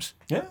good teams.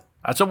 Yeah.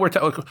 That's what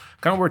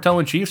we're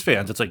telling Chiefs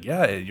fans. It's like,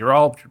 yeah, you're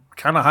all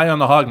kind of high on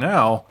the hog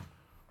now.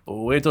 But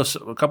wait till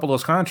a couple of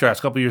those contracts,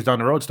 a couple of years down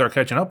the road, start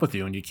catching up with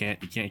you, and you can't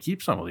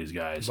keep some of these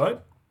guys.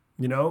 But,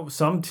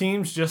 some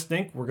teams just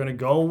think we're going to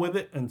go with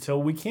it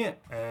until we can't.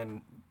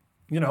 And,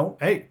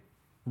 hey,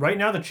 right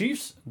now the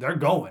Chiefs, they're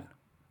going.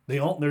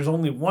 There's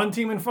only one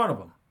team in front of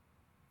them.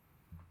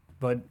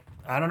 But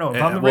I don't know.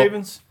 If I'm the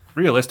Ravens.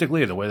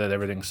 Realistically, the way that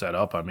everything's set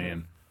up, I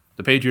mean,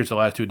 the Patriots the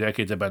last 2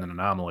 decades have been an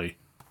anomaly.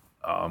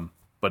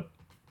 But,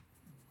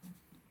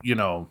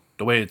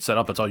 the way it's set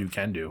up, that's all you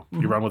can do.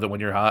 You run with it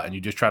when you're hot, and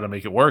you just try to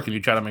make it work, and you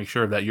try to make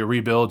sure that your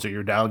rebuilds or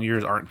your down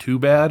years aren't too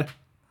bad.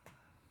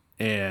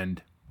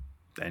 And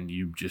then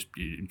you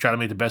try to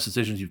make the best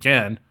decisions you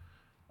can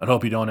and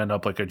hope you don't end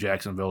up like a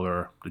Jacksonville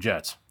or the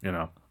Jets,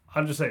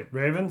 I'll just say,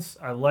 Ravens,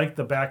 I like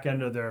the back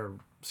end of their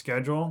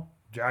schedule.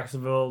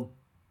 Jacksonvile,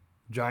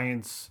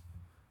 Giants,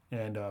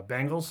 and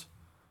Bengals.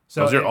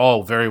 So those are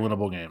all very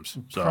winnable games.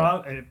 So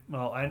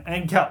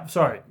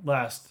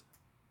last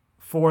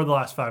 4 of the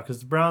last 5, because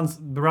the Browns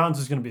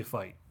is going to be a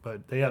fight,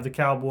 but they have the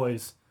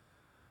Cowboys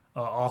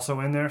also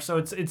in there, so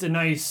it's a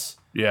nice.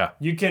 Yeah,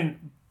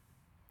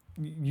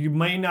 you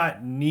may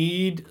not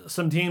need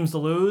some teams to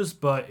lose,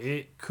 but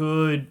it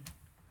could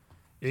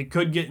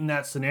get in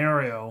that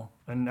scenario,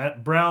 and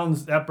that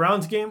Browns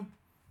game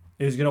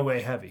is going to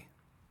weigh heavy.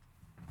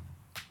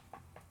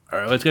 All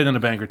right, let's get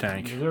into Banker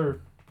Tank. Sure.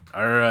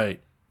 All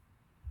right.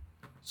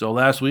 So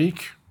last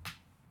week,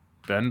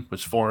 Ben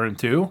was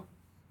 4-2.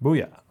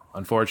 Booyah.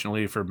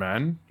 Unfortunately for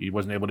Ben, he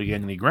wasn't able to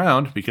gain any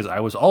ground because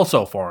I was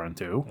also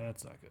 4-2.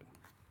 That's not good.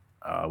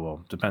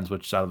 Well, depends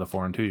which side of the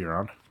 4-2 you're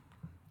on.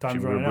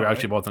 Time's We're running out,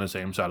 actually right? both on the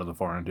same side of the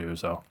 4-2,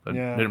 so that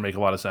Yeah. didn't make a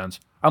lot of sense.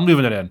 I'm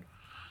leaving it in.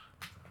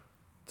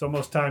 It's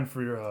almost time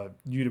for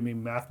you to be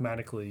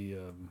mathematically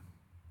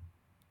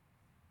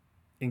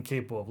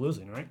incapable of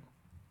losing, right?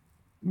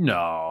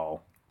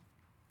 No,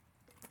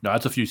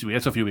 that's a few weeks away.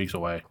 That's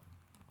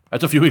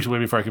a few weeks away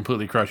before I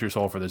completely crush your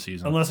soul for this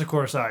season, Unless, of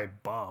course, I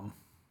bomb.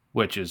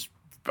 which is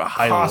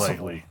highly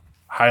Possible. likely.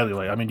 Highly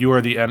likely. I mean, you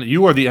are the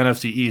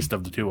NFC East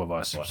of the two of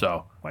us.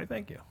 So, Why,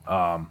 thank you.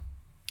 and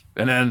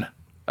then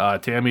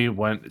Tammy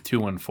went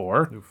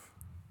 2-4. Oof.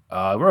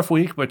 Rough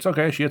week, but it's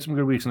okay. She had some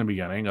good weeks in the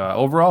beginning.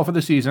 Overall for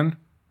the season,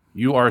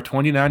 you are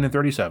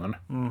 29-37.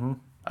 Mm-hmm.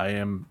 I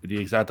am the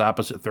exact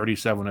opposite,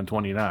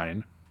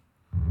 37-29.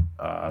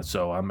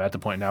 So I'm at the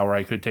point now where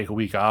I could take a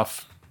week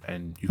off,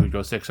 and you could go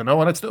 6-0,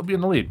 and I'd still be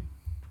in the lead.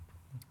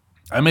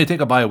 I may take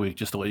a bye week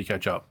just to let you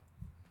catch up.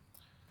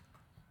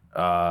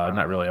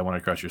 Not really. I want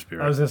to crush your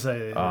spirit. I was going to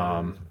say...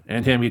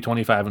 And Tammy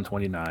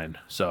 25-29.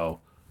 So,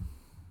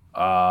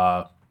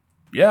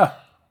 yeah.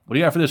 What do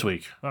you got for this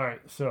week? All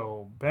right,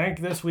 so bank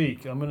this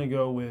week. I'm going to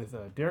go with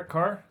Derek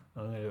Carr.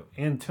 I'm going to go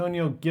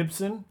Antonio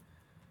Gibson.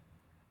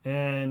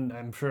 And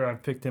I'm sure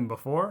I've picked him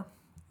before.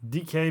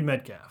 DK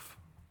Metcalf.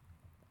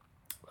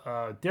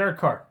 Derek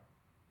Carr.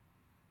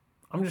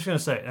 I'm just going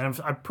to say it. And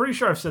I'm pretty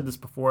sure I've said this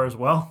before as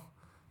well.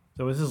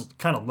 So this is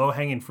kind of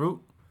low-hanging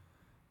fruit.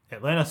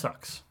 Atlanta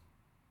sucks.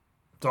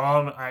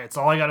 It's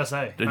all I got to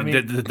say.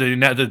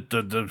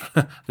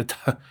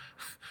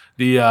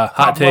 The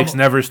hot takes level.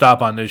 never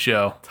stop on this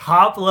show.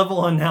 Top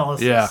level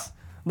analysis. Yeah.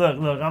 Look,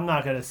 I'm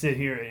not going to sit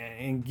here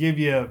and give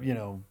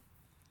you,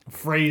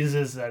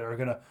 phrases that are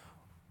going to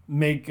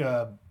make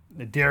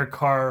Derek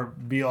Carr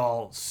be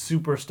all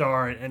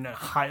superstar and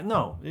high.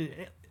 No,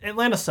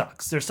 Atlanta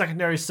sucks. Their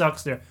secondary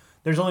sucks.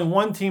 There's only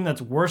one team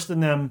that's worse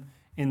than them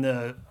in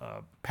the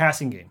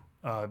passing game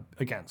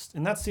against,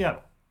 and that's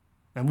Seattle.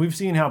 And we've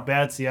seen how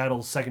bad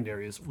Seattle's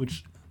secondary is,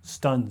 which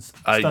stuns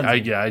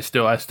me. I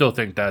still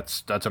think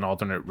that's an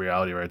alternate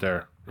reality right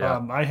there.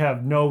 Yeah. I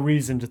have no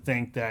reason to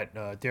think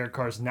that Derek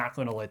Carr's not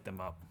going to light them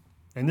up.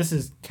 And this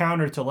is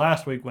counter to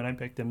last week when I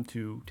picked him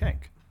to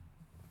tank.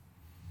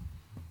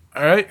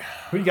 All right.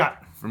 Who you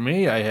got? For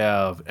me, I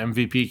have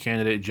MVP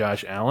candidate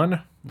Josh Allen.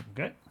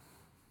 Okay.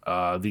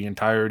 The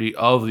entirety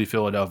of the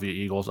Philadelphia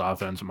Eagles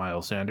offense,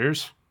 Miles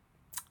Sanders.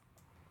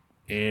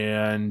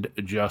 And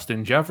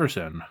Justin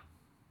Jefferson.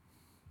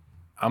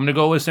 I'm going to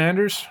go with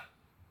Sanders.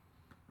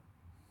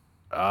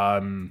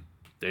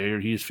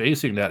 He's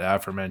facing that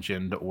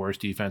aforementioned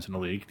worst defense in the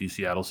league, the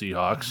Seattle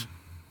Seahawks.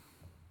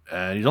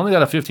 And he's only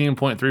got a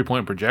 15.3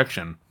 point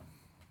projection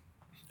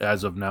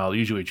as of now. It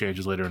usually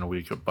changes later in the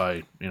week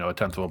by, a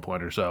tenth of a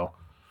point or so.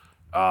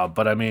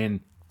 But I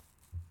mean,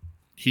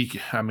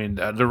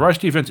 the rush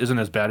defense isn't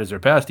as bad as their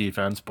pass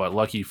defense, but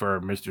lucky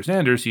for Mr.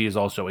 Sanders, he is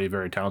also a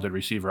very talented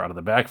receiver out of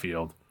the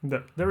backfield.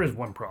 There is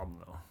one problem,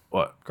 though.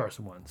 What?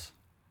 Carson Wentz.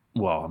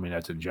 Well,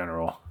 that's in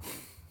general.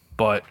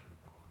 But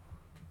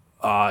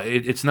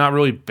it's not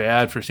really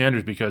bad for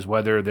Sanders because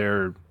whether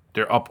they're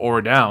up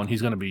or down,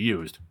 he's going to be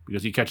used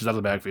because he catches out of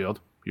the backfield.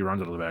 He runs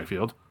out of the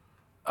backfield.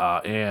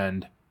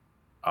 And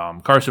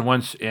Carson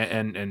Wentz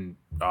and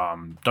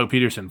Doug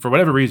Peterson, for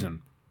whatever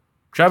reason,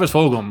 Travis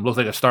Fulgham looked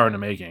like a star in the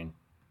making.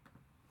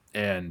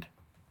 And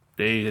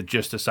they had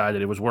just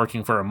decided it was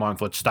working for a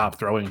month. Let's stop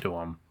throwing to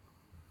him.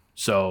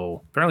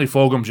 So apparently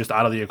Fulgham's just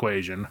out of the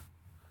equation.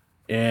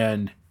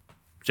 And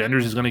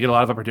Sanders is going to get a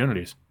lot of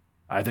opportunities.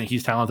 I think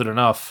he's talented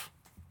enough,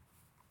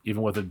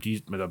 even with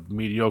a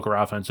mediocre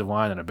offensive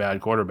line and a bad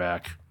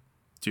quarterback,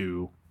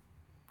 to,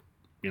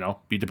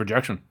 beat the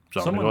projection. So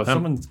I'm going to go with him.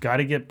 Someone's got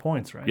to get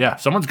points, right? Yeah,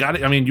 someone's got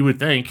it. I mean, you would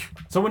think.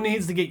 Someone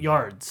needs to get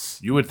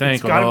yards. You would think.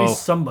 It's got to be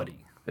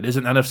somebody. It is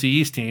an NFC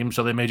East team,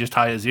 so they may just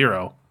tie at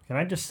 0. Can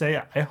I just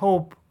say, I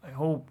hope,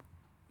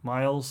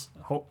 Miles,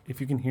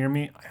 if you can hear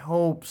me, I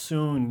hope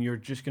soon you're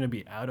just going to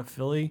be out of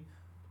Philly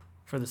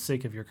for the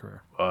sake of your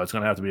career. It's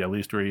going to have to be at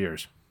least 3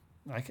 years.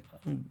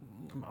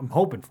 I'm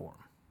hoping for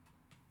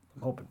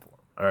him. All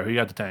right, who you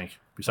got the tank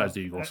besides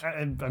the Eagles?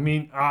 I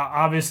mean,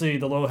 obviously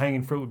the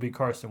low-hanging fruit would be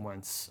Carson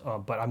Wentz,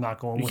 but I'm not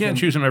going with him. You can't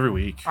choose him every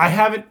week. I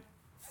have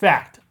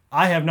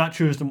not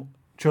chosen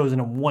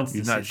him once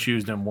You've this not season.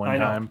 chosen him one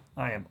time?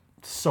 I am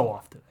so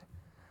off today.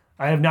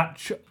 I have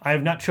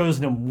not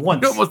chosen him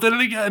once. You almost did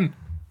it again.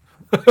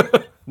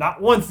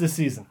 Not once this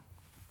season.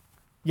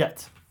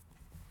 Yet.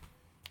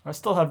 I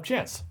still have a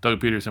chance. Doug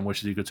Peterson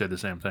wishes he could say the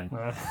same thing.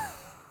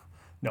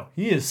 No,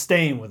 he is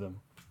staying with him.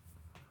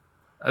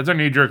 That's a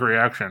knee-jerk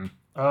reaction.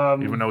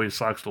 Even though he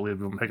sucks to leave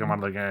him, take him out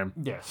of the game.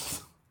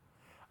 Yes.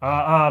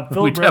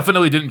 We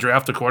definitely didn't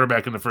draft a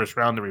quarterback in the first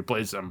round to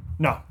replace him.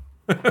 No,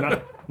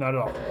 not at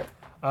all.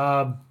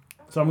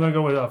 So I'm going to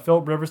go with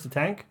Philip Rivers to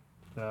tank,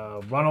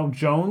 Ronald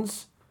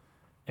Jones,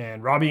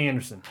 and Robbie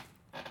Anderson.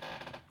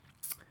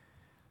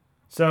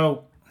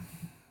 So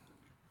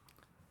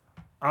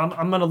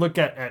I'm going to look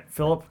at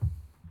Philip.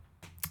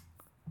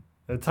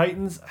 The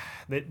Titans,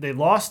 they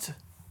lost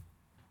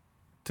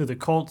to the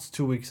Colts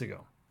 2 weeks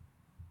ago.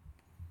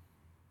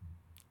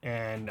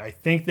 And I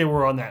think they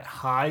were on that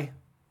high.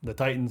 The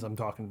Titans I'm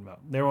talking about.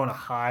 They were on a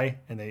high,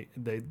 and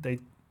they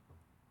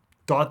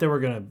thought they were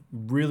going to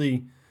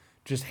really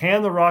just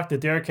hand the rock to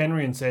Derrick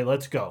Henry and say,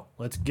 let's go.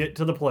 Let's get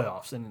to the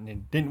playoffs. And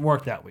it didn't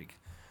work that week.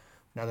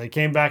 Now, they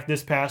came back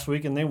this past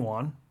week, and they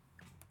won.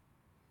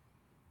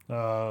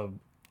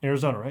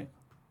 Arizona, right?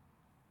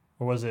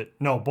 Or was it?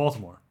 No,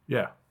 Baltimore.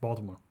 Yeah.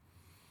 Baltimore.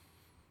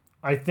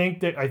 I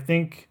think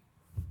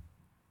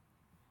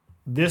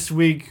this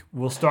week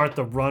will start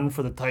the run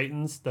for the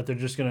Titans, that they're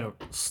just going to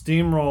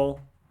steamroll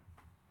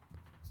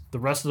the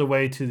rest of the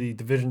way to the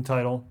division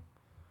title.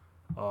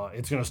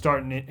 It's going to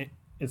start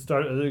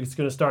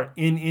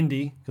in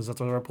Indy, because that's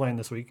what we're playing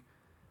this week.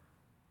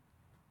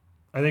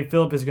 I think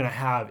Philip is going to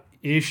have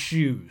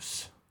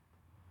issues,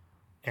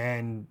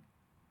 and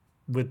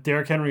with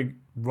Derrick Henry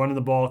running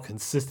the ball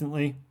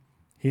consistently,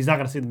 he's not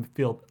going to see the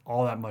field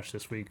all that much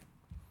this week.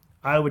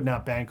 I would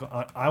not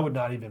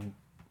even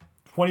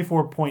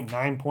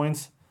 24.9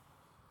 points.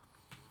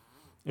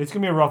 It's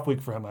going to be a rough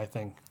week for him, I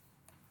think.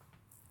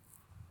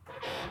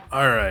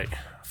 All right.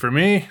 For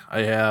me, I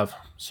have,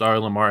 sorry,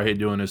 Lamar, I hate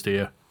doing this to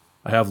you.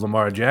 I have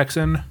Lamar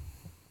Jackson,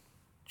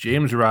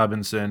 James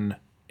Robinson,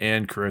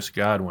 and Chris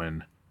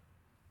Godwin.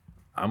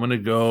 I'm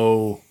going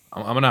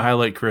to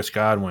highlight Chris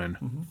Godwin.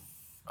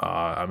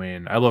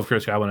 Mm-hmm. I love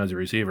Chris Godwin as a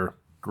receiver.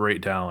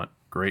 Great talent.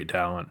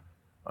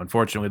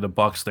 Unfortunately, the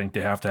Bucs think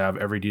they have to have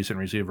every decent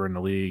receiver in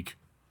the league.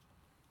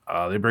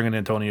 They bring in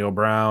Antonio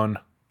Brown.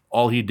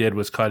 All he did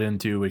was cut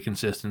into a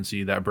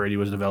consistency that Brady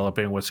was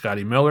developing with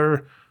Scotty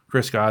Miller,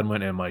 Chris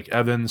Godwin, and Mike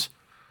Evans.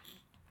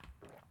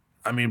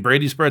 I mean,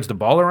 Brady spreads the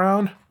ball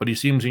around, but he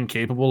seems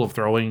incapable of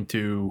throwing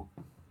to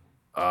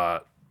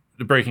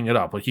breaking it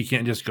up. Like, he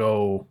can't just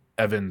go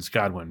Evans,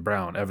 Godwin,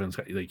 Brown, Evans.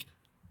 Like,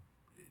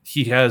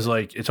 he has,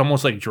 like, it's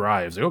almost like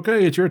drives. Like,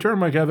 okay, it's your turn,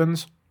 Mike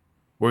Evans.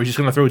 Or he's just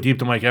going to throw deep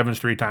to Mike Evans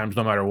 3 times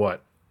no matter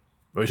what.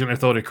 Or he's going to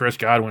throw to Chris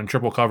Godwin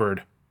triple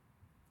covered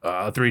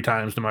 3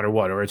 times no matter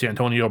what. Or it's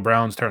Antonio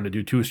Brown's turn to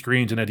do 2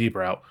 screens and a deep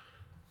route.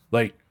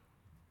 Like,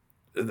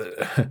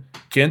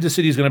 Kansas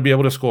City's going to be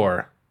able to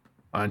score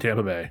on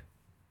Tampa Bay.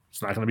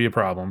 It's not going to be a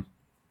problem.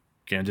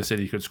 Kansas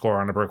City could score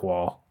on a brick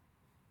wall.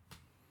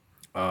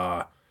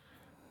 Godwin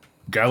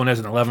has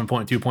an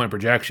 11.2 point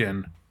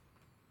projection,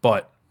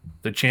 but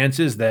the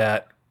chances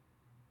that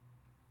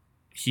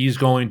he's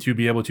going to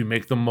be able to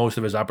make the most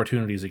of his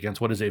opportunities against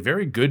what is a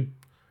very good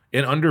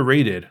and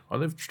underrated, well,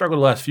 they've struggled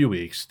the last few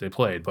weeks they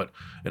played, but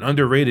an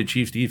underrated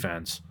Chiefs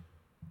defense,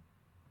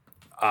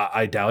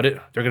 I doubt it.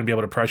 They're going to be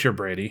able to pressure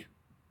Brady.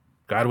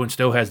 Godwin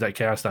still has that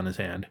cast on his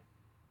hand.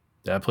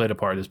 That played a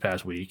part this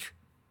past week.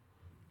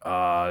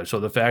 So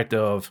the fact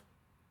of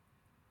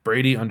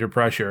Brady under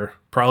pressure,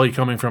 probably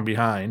coming from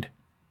behind.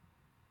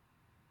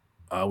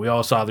 We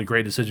all saw the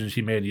great decisions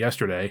he made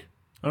yesterday.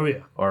 Oh,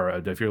 yeah. Or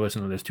if you're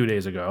listening to this 2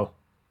 days ago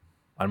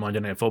on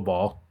Monday Night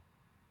Football.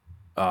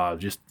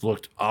 Just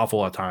looked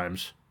awful at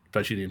times,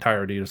 especially the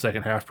entirety of the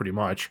second half pretty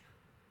much.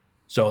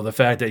 So the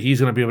fact that he's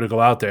going to be able to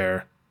go out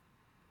there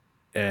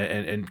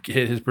and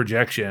hit his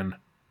projection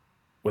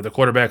with a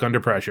quarterback under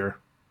pressure,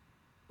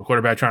 a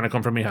quarterback trying to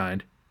come from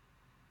behind,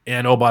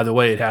 and, oh, by the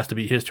way, it has to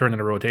be his turn in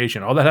the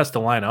rotation. All that has to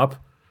line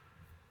up.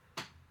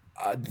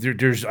 I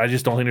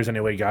just don't think there's any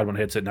way Godwin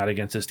hits it. Not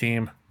against this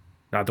team,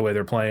 not the way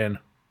they're playing.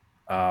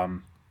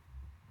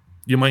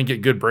 You might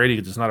get good Brady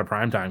because it's not a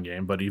primetime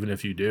game, but even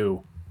if you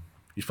do,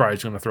 he's probably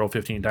just going to throw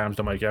 15 times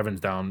to Mike Evans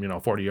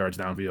down, 40 yards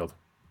downfield.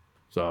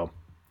 So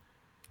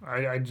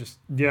I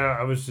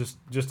was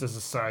just as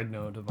a side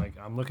note of like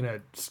I'm looking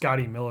at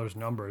Scotty Miller's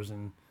numbers,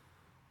 and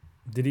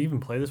did he even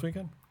play this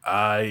weekend?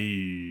 I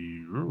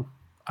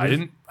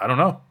don't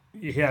know.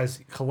 He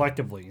has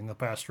collectively in the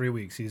past 3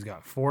 weeks he's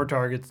got 4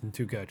 targets and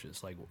 2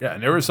 catches. Like Yeah,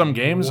 and there were some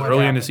games what early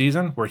in happened? the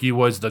season where he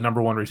was the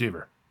number 1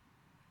 receiver.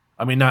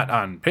 I mean, not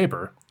on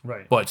paper,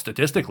 Right. but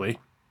statistically,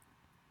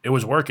 it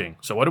was working.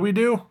 So what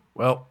do?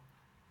 Well,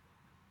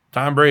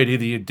 Tom Brady,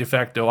 the de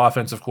facto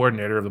offensive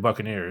coordinator of the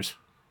Buccaneers,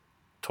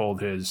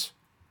 told his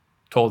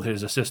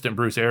assistant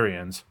Bruce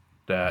Arians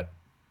that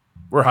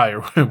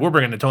we're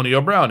bringing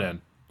Antonio Brown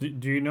in.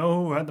 Do you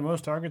know who had the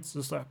most targets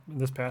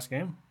this past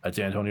game? That's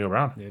Antonio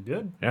Brown. They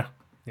did. Yeah.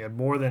 He had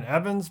more than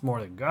Evans, more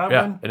than Yeah,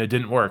 Godwin. and it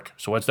didn't work.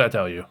 So what's that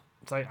tell you?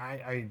 It's like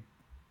I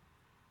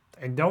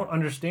don't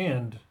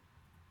understand.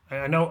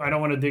 I know I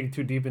don't want to dig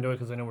too deep into it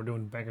because I know we're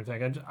doing banker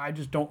tech. I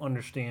just don't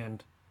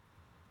understand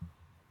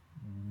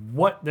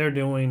what they're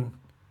doing,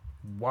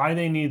 why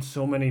they need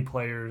so many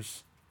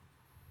players.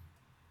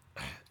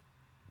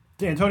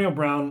 Antonio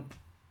Brown,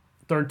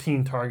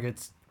 13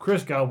 targets.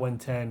 Chris Godwin,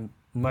 10.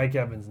 Mike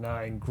Evans,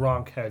 9.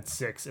 Gronk had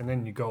 6. And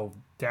then you go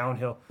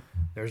downhill.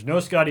 There's no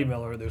Scotty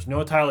Miller. There's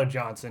no Tyler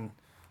Johnson.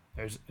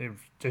 There's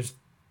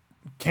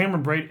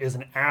Cameron Brate is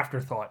an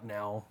afterthought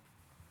now.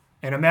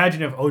 And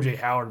imagine if O.J.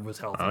 Howard was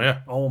healthy. Oh,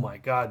 yeah. Oh, my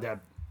God.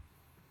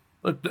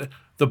 Look,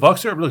 the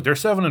Bucs they're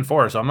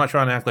 7-4, so I'm not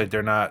trying to act like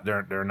they're not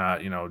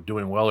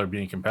doing well or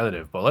being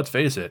competitive. But let's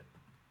face it,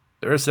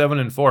 they're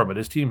 7-4, but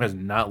this team has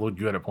not looked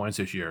good at points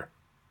this year.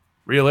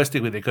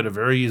 Realistically, they could have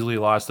very easily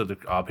lost to the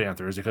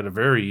Panthers. They could have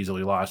very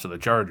easily lost to the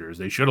Chargers.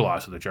 They should have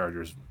lost to the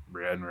Chargers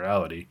in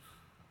reality.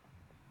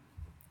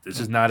 This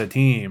is not a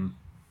team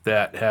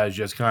that has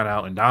just gone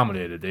out and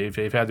dominated.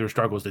 They've had their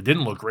struggles. They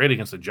didn't look great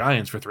against the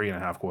Giants for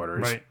 3.5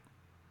 quarters. Right.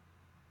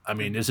 I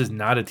mean, this is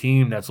not a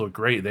team that's looked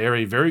great. They are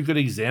a very good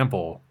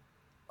example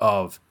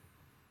of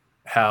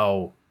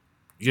how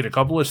you get a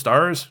couple of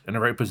stars in the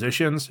right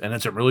positions and then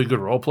some really good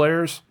role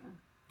players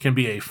can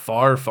be a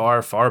far,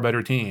 far, far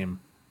better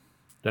team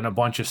than a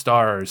bunch of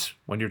stars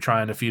when you're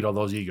trying to feed all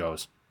those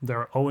egos.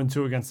 They're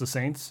 0-2 against the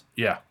Saints.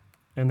 Yeah.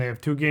 And they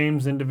have 2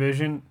 games in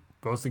division,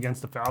 both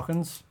against the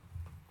Falcons.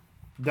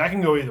 That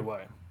can go either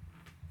way.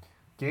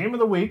 Game of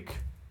the week.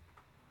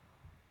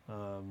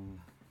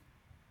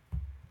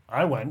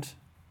 I went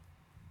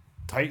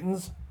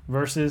Titans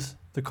versus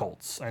the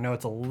Colts. I know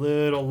it's a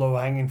little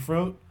low-hanging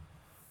fruit.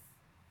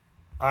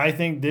 I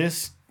think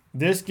this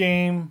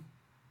game,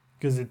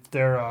 because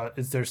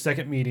it's their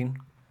second meeting,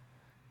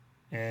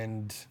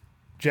 and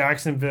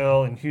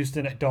Jacksonville and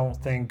Houston, I don't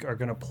think are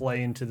going to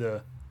play into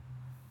the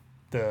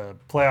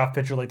playoff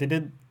picture like they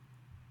did.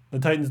 The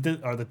Titans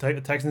did, or the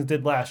Texans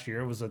did last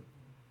year. It was a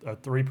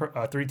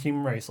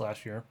three-team race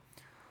last year.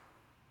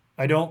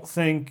 I don't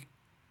think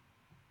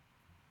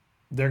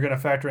they're going to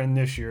factor in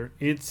this year.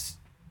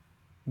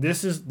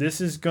 This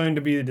is going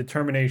to be the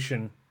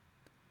determination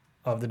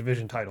of the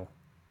division title.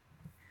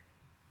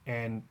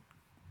 And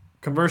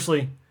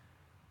conversely,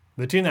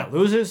 the team that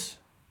loses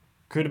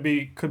could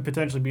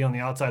potentially be on the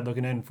outside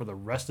looking in for the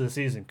rest of the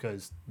season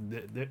because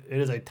it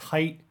is a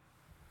tight.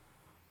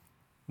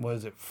 What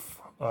is it?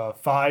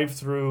 5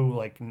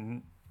 through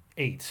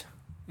 8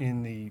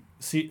 in the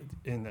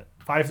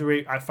 5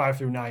 through 8, 5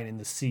 through 9 in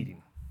the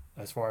seeding,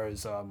 as far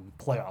as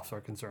playoffs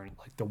are concerned,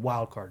 like the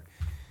wild card.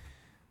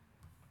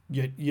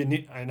 You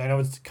need, and I know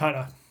it's kind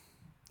of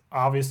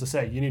obvious to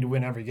say, you need to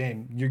win every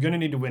game. You're going to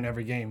need to win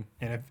every game,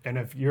 and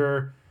if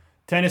you're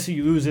Tennessee,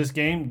 you lose this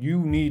game, you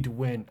need to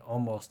win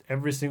almost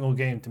every single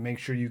game to make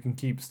sure you can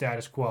keep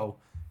status quo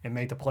and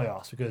make the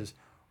playoffs because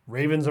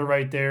Ravens are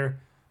right there,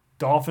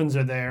 Dolphins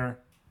are there.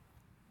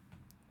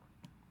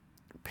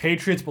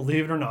 Patriots,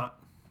 believe it or not,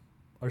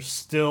 are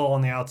still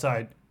on the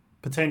outside,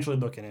 potentially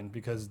looking in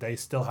because they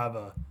still have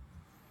a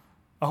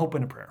hope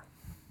and a prayer.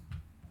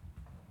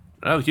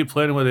 I keep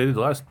playing the way they did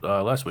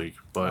last week,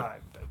 but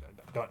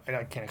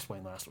I can't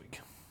explain last week.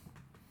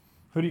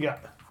 Who do you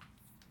got?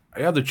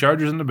 I have the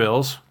Chargers and the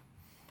Bills.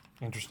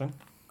 Interesting.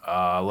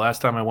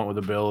 Last time I went with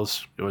the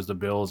Bills, it was the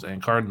Bills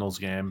and Cardinals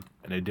game,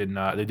 and they did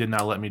not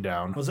let me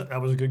down.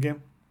 That was a good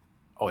game?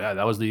 Oh yeah,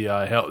 that was the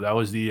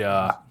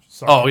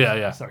Sorry. Oh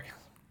yeah. Sorry.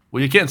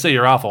 Well, you can't say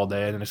you're off all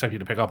day and then expect you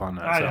to pick up on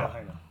that.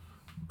 I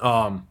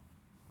know.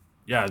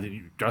 Yeah,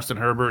 Justin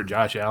Herbert,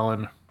 Josh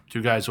Allen,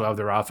 2 guys who have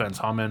their offense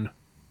humming.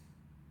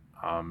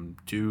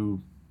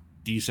 2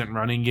 decent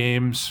running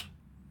games.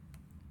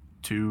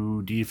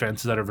 2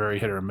 defenses that are very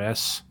hit or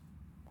miss.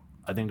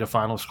 I think the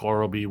final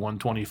score will be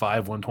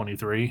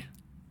 125-123.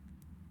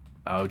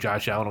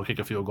 Josh Allen will kick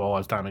a field goal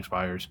as time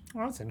expires.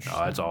 Well, that's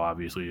interesting. That's all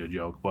obviously a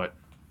joke, but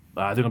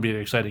I think it'll be an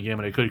exciting game,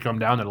 and it could come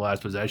down to the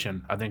last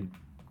possession. I think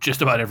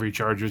just about every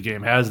Chargers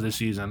game has this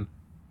season.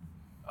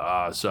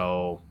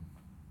 So,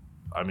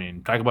 I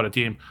mean, talk about a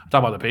team.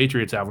 Talk about the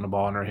Patriots having the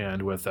ball in their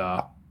hand with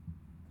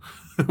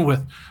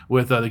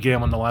with the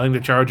game on the line. I think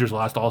the Chargers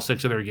lost all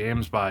 6 of their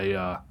games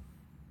by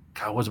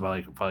God, was it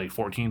by like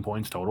 14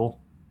 points total?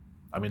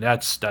 I mean,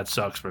 that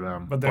sucks for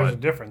them. But there's a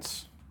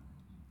difference.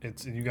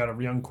 It's you got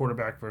a young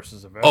quarterback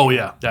versus a veteran. Oh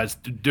yeah, that's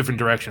different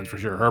directions for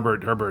sure.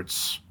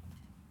 Herbert's.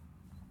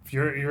 If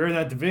you're in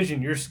that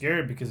division, you're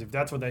scared because if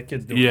that's what that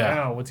kid's doing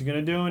now, what's he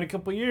gonna do in a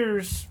couple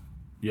years?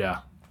 Yeah,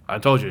 I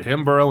told you,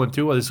 him, Burrow, and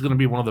Tua. This is gonna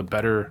be one of the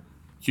better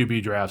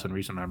QB drafts in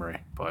recent memory.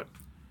 But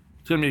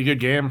it's gonna be a good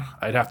game.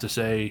 I'd have to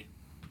say,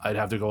 I'd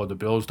have to go with the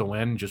Bills to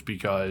win just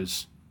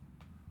because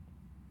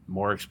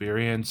more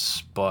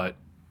experience. But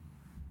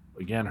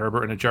again,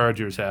 Herbert and the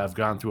Chargers have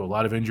gone through a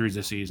lot of injuries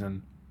this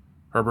season.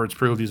 Herbert's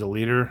proved he's a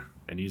leader,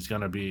 and he's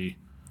going to be,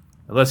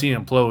 unless he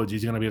implodes,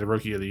 he's going to be the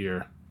Rookie of the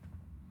Year.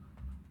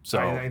 So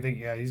I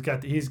think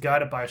he's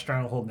got it by a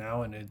stranglehold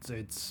now, and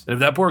it's. If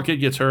that poor kid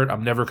gets hurt,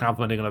 I'm never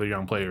complimenting another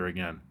young player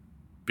again,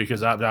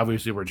 because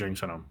obviously we're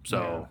jinxing him.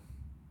 So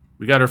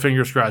we got our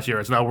fingers crossed here.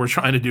 It's not what we're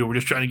trying to do. We're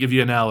just trying to give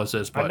you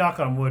analysis. But I knock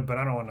on wood, but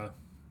I don't want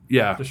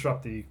to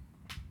disrupt the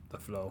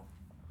flow.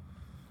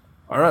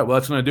 All right, well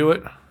that's going to do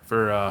it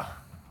for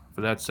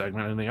that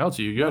segment. Anything else?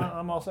 Are you good?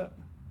 I'm all set.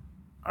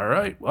 All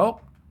right.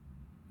 Well,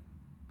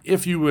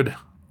 if you would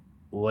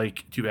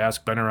like to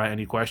ask Ben or I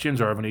any questions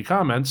or have any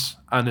comments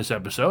on this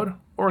episode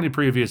or any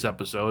previous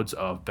episodes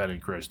of Ben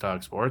and Chris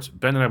Talk Sports,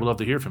 Ben and I would love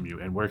to hear from you.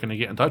 And where can they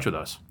get in touch with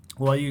us?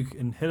 Well, you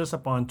can hit us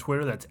up on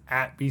Twitter. That's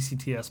at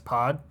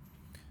BCTSPod.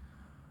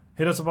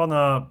 Hit us up on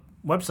the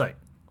website,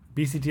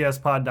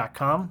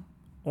 bctspod.com,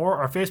 or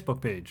our Facebook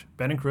page,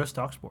 Ben and Chris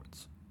Talk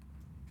Sports.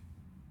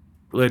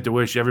 We'd like to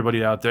wish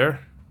everybody out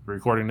there,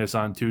 recording this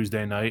on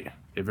Tuesday night,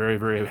 a very,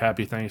 very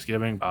happy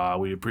Thanksgiving.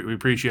 We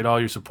appreciate all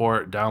your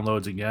support.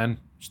 Downloads again,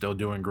 still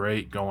doing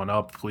great, going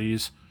up.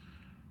 Please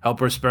help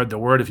us spread the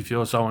word if you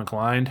feel so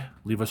inclined.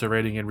 Leave us a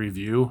rating and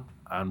review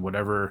on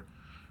whatever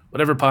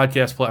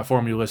podcast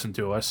platform you listen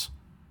to us.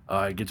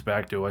 It gets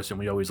back to us, and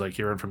we always like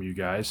hearing from you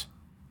guys.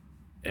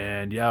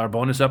 And yeah, our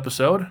bonus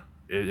episode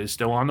is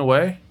still on the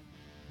way.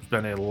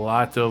 There's been a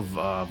lot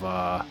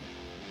of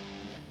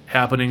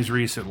happenings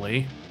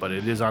recently, but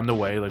it is on the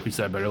way. Like we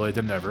said, better late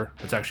than never.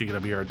 It's actually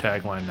going to be our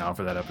tagline now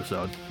for that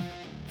episode.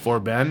 For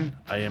Ben,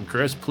 I am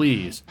Chris.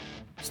 Please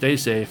stay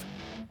safe,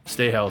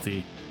 stay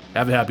healthy,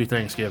 have a happy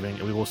Thanksgiving,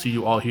 and we will see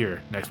you all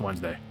here next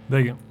Wednesday.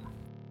 Thank you.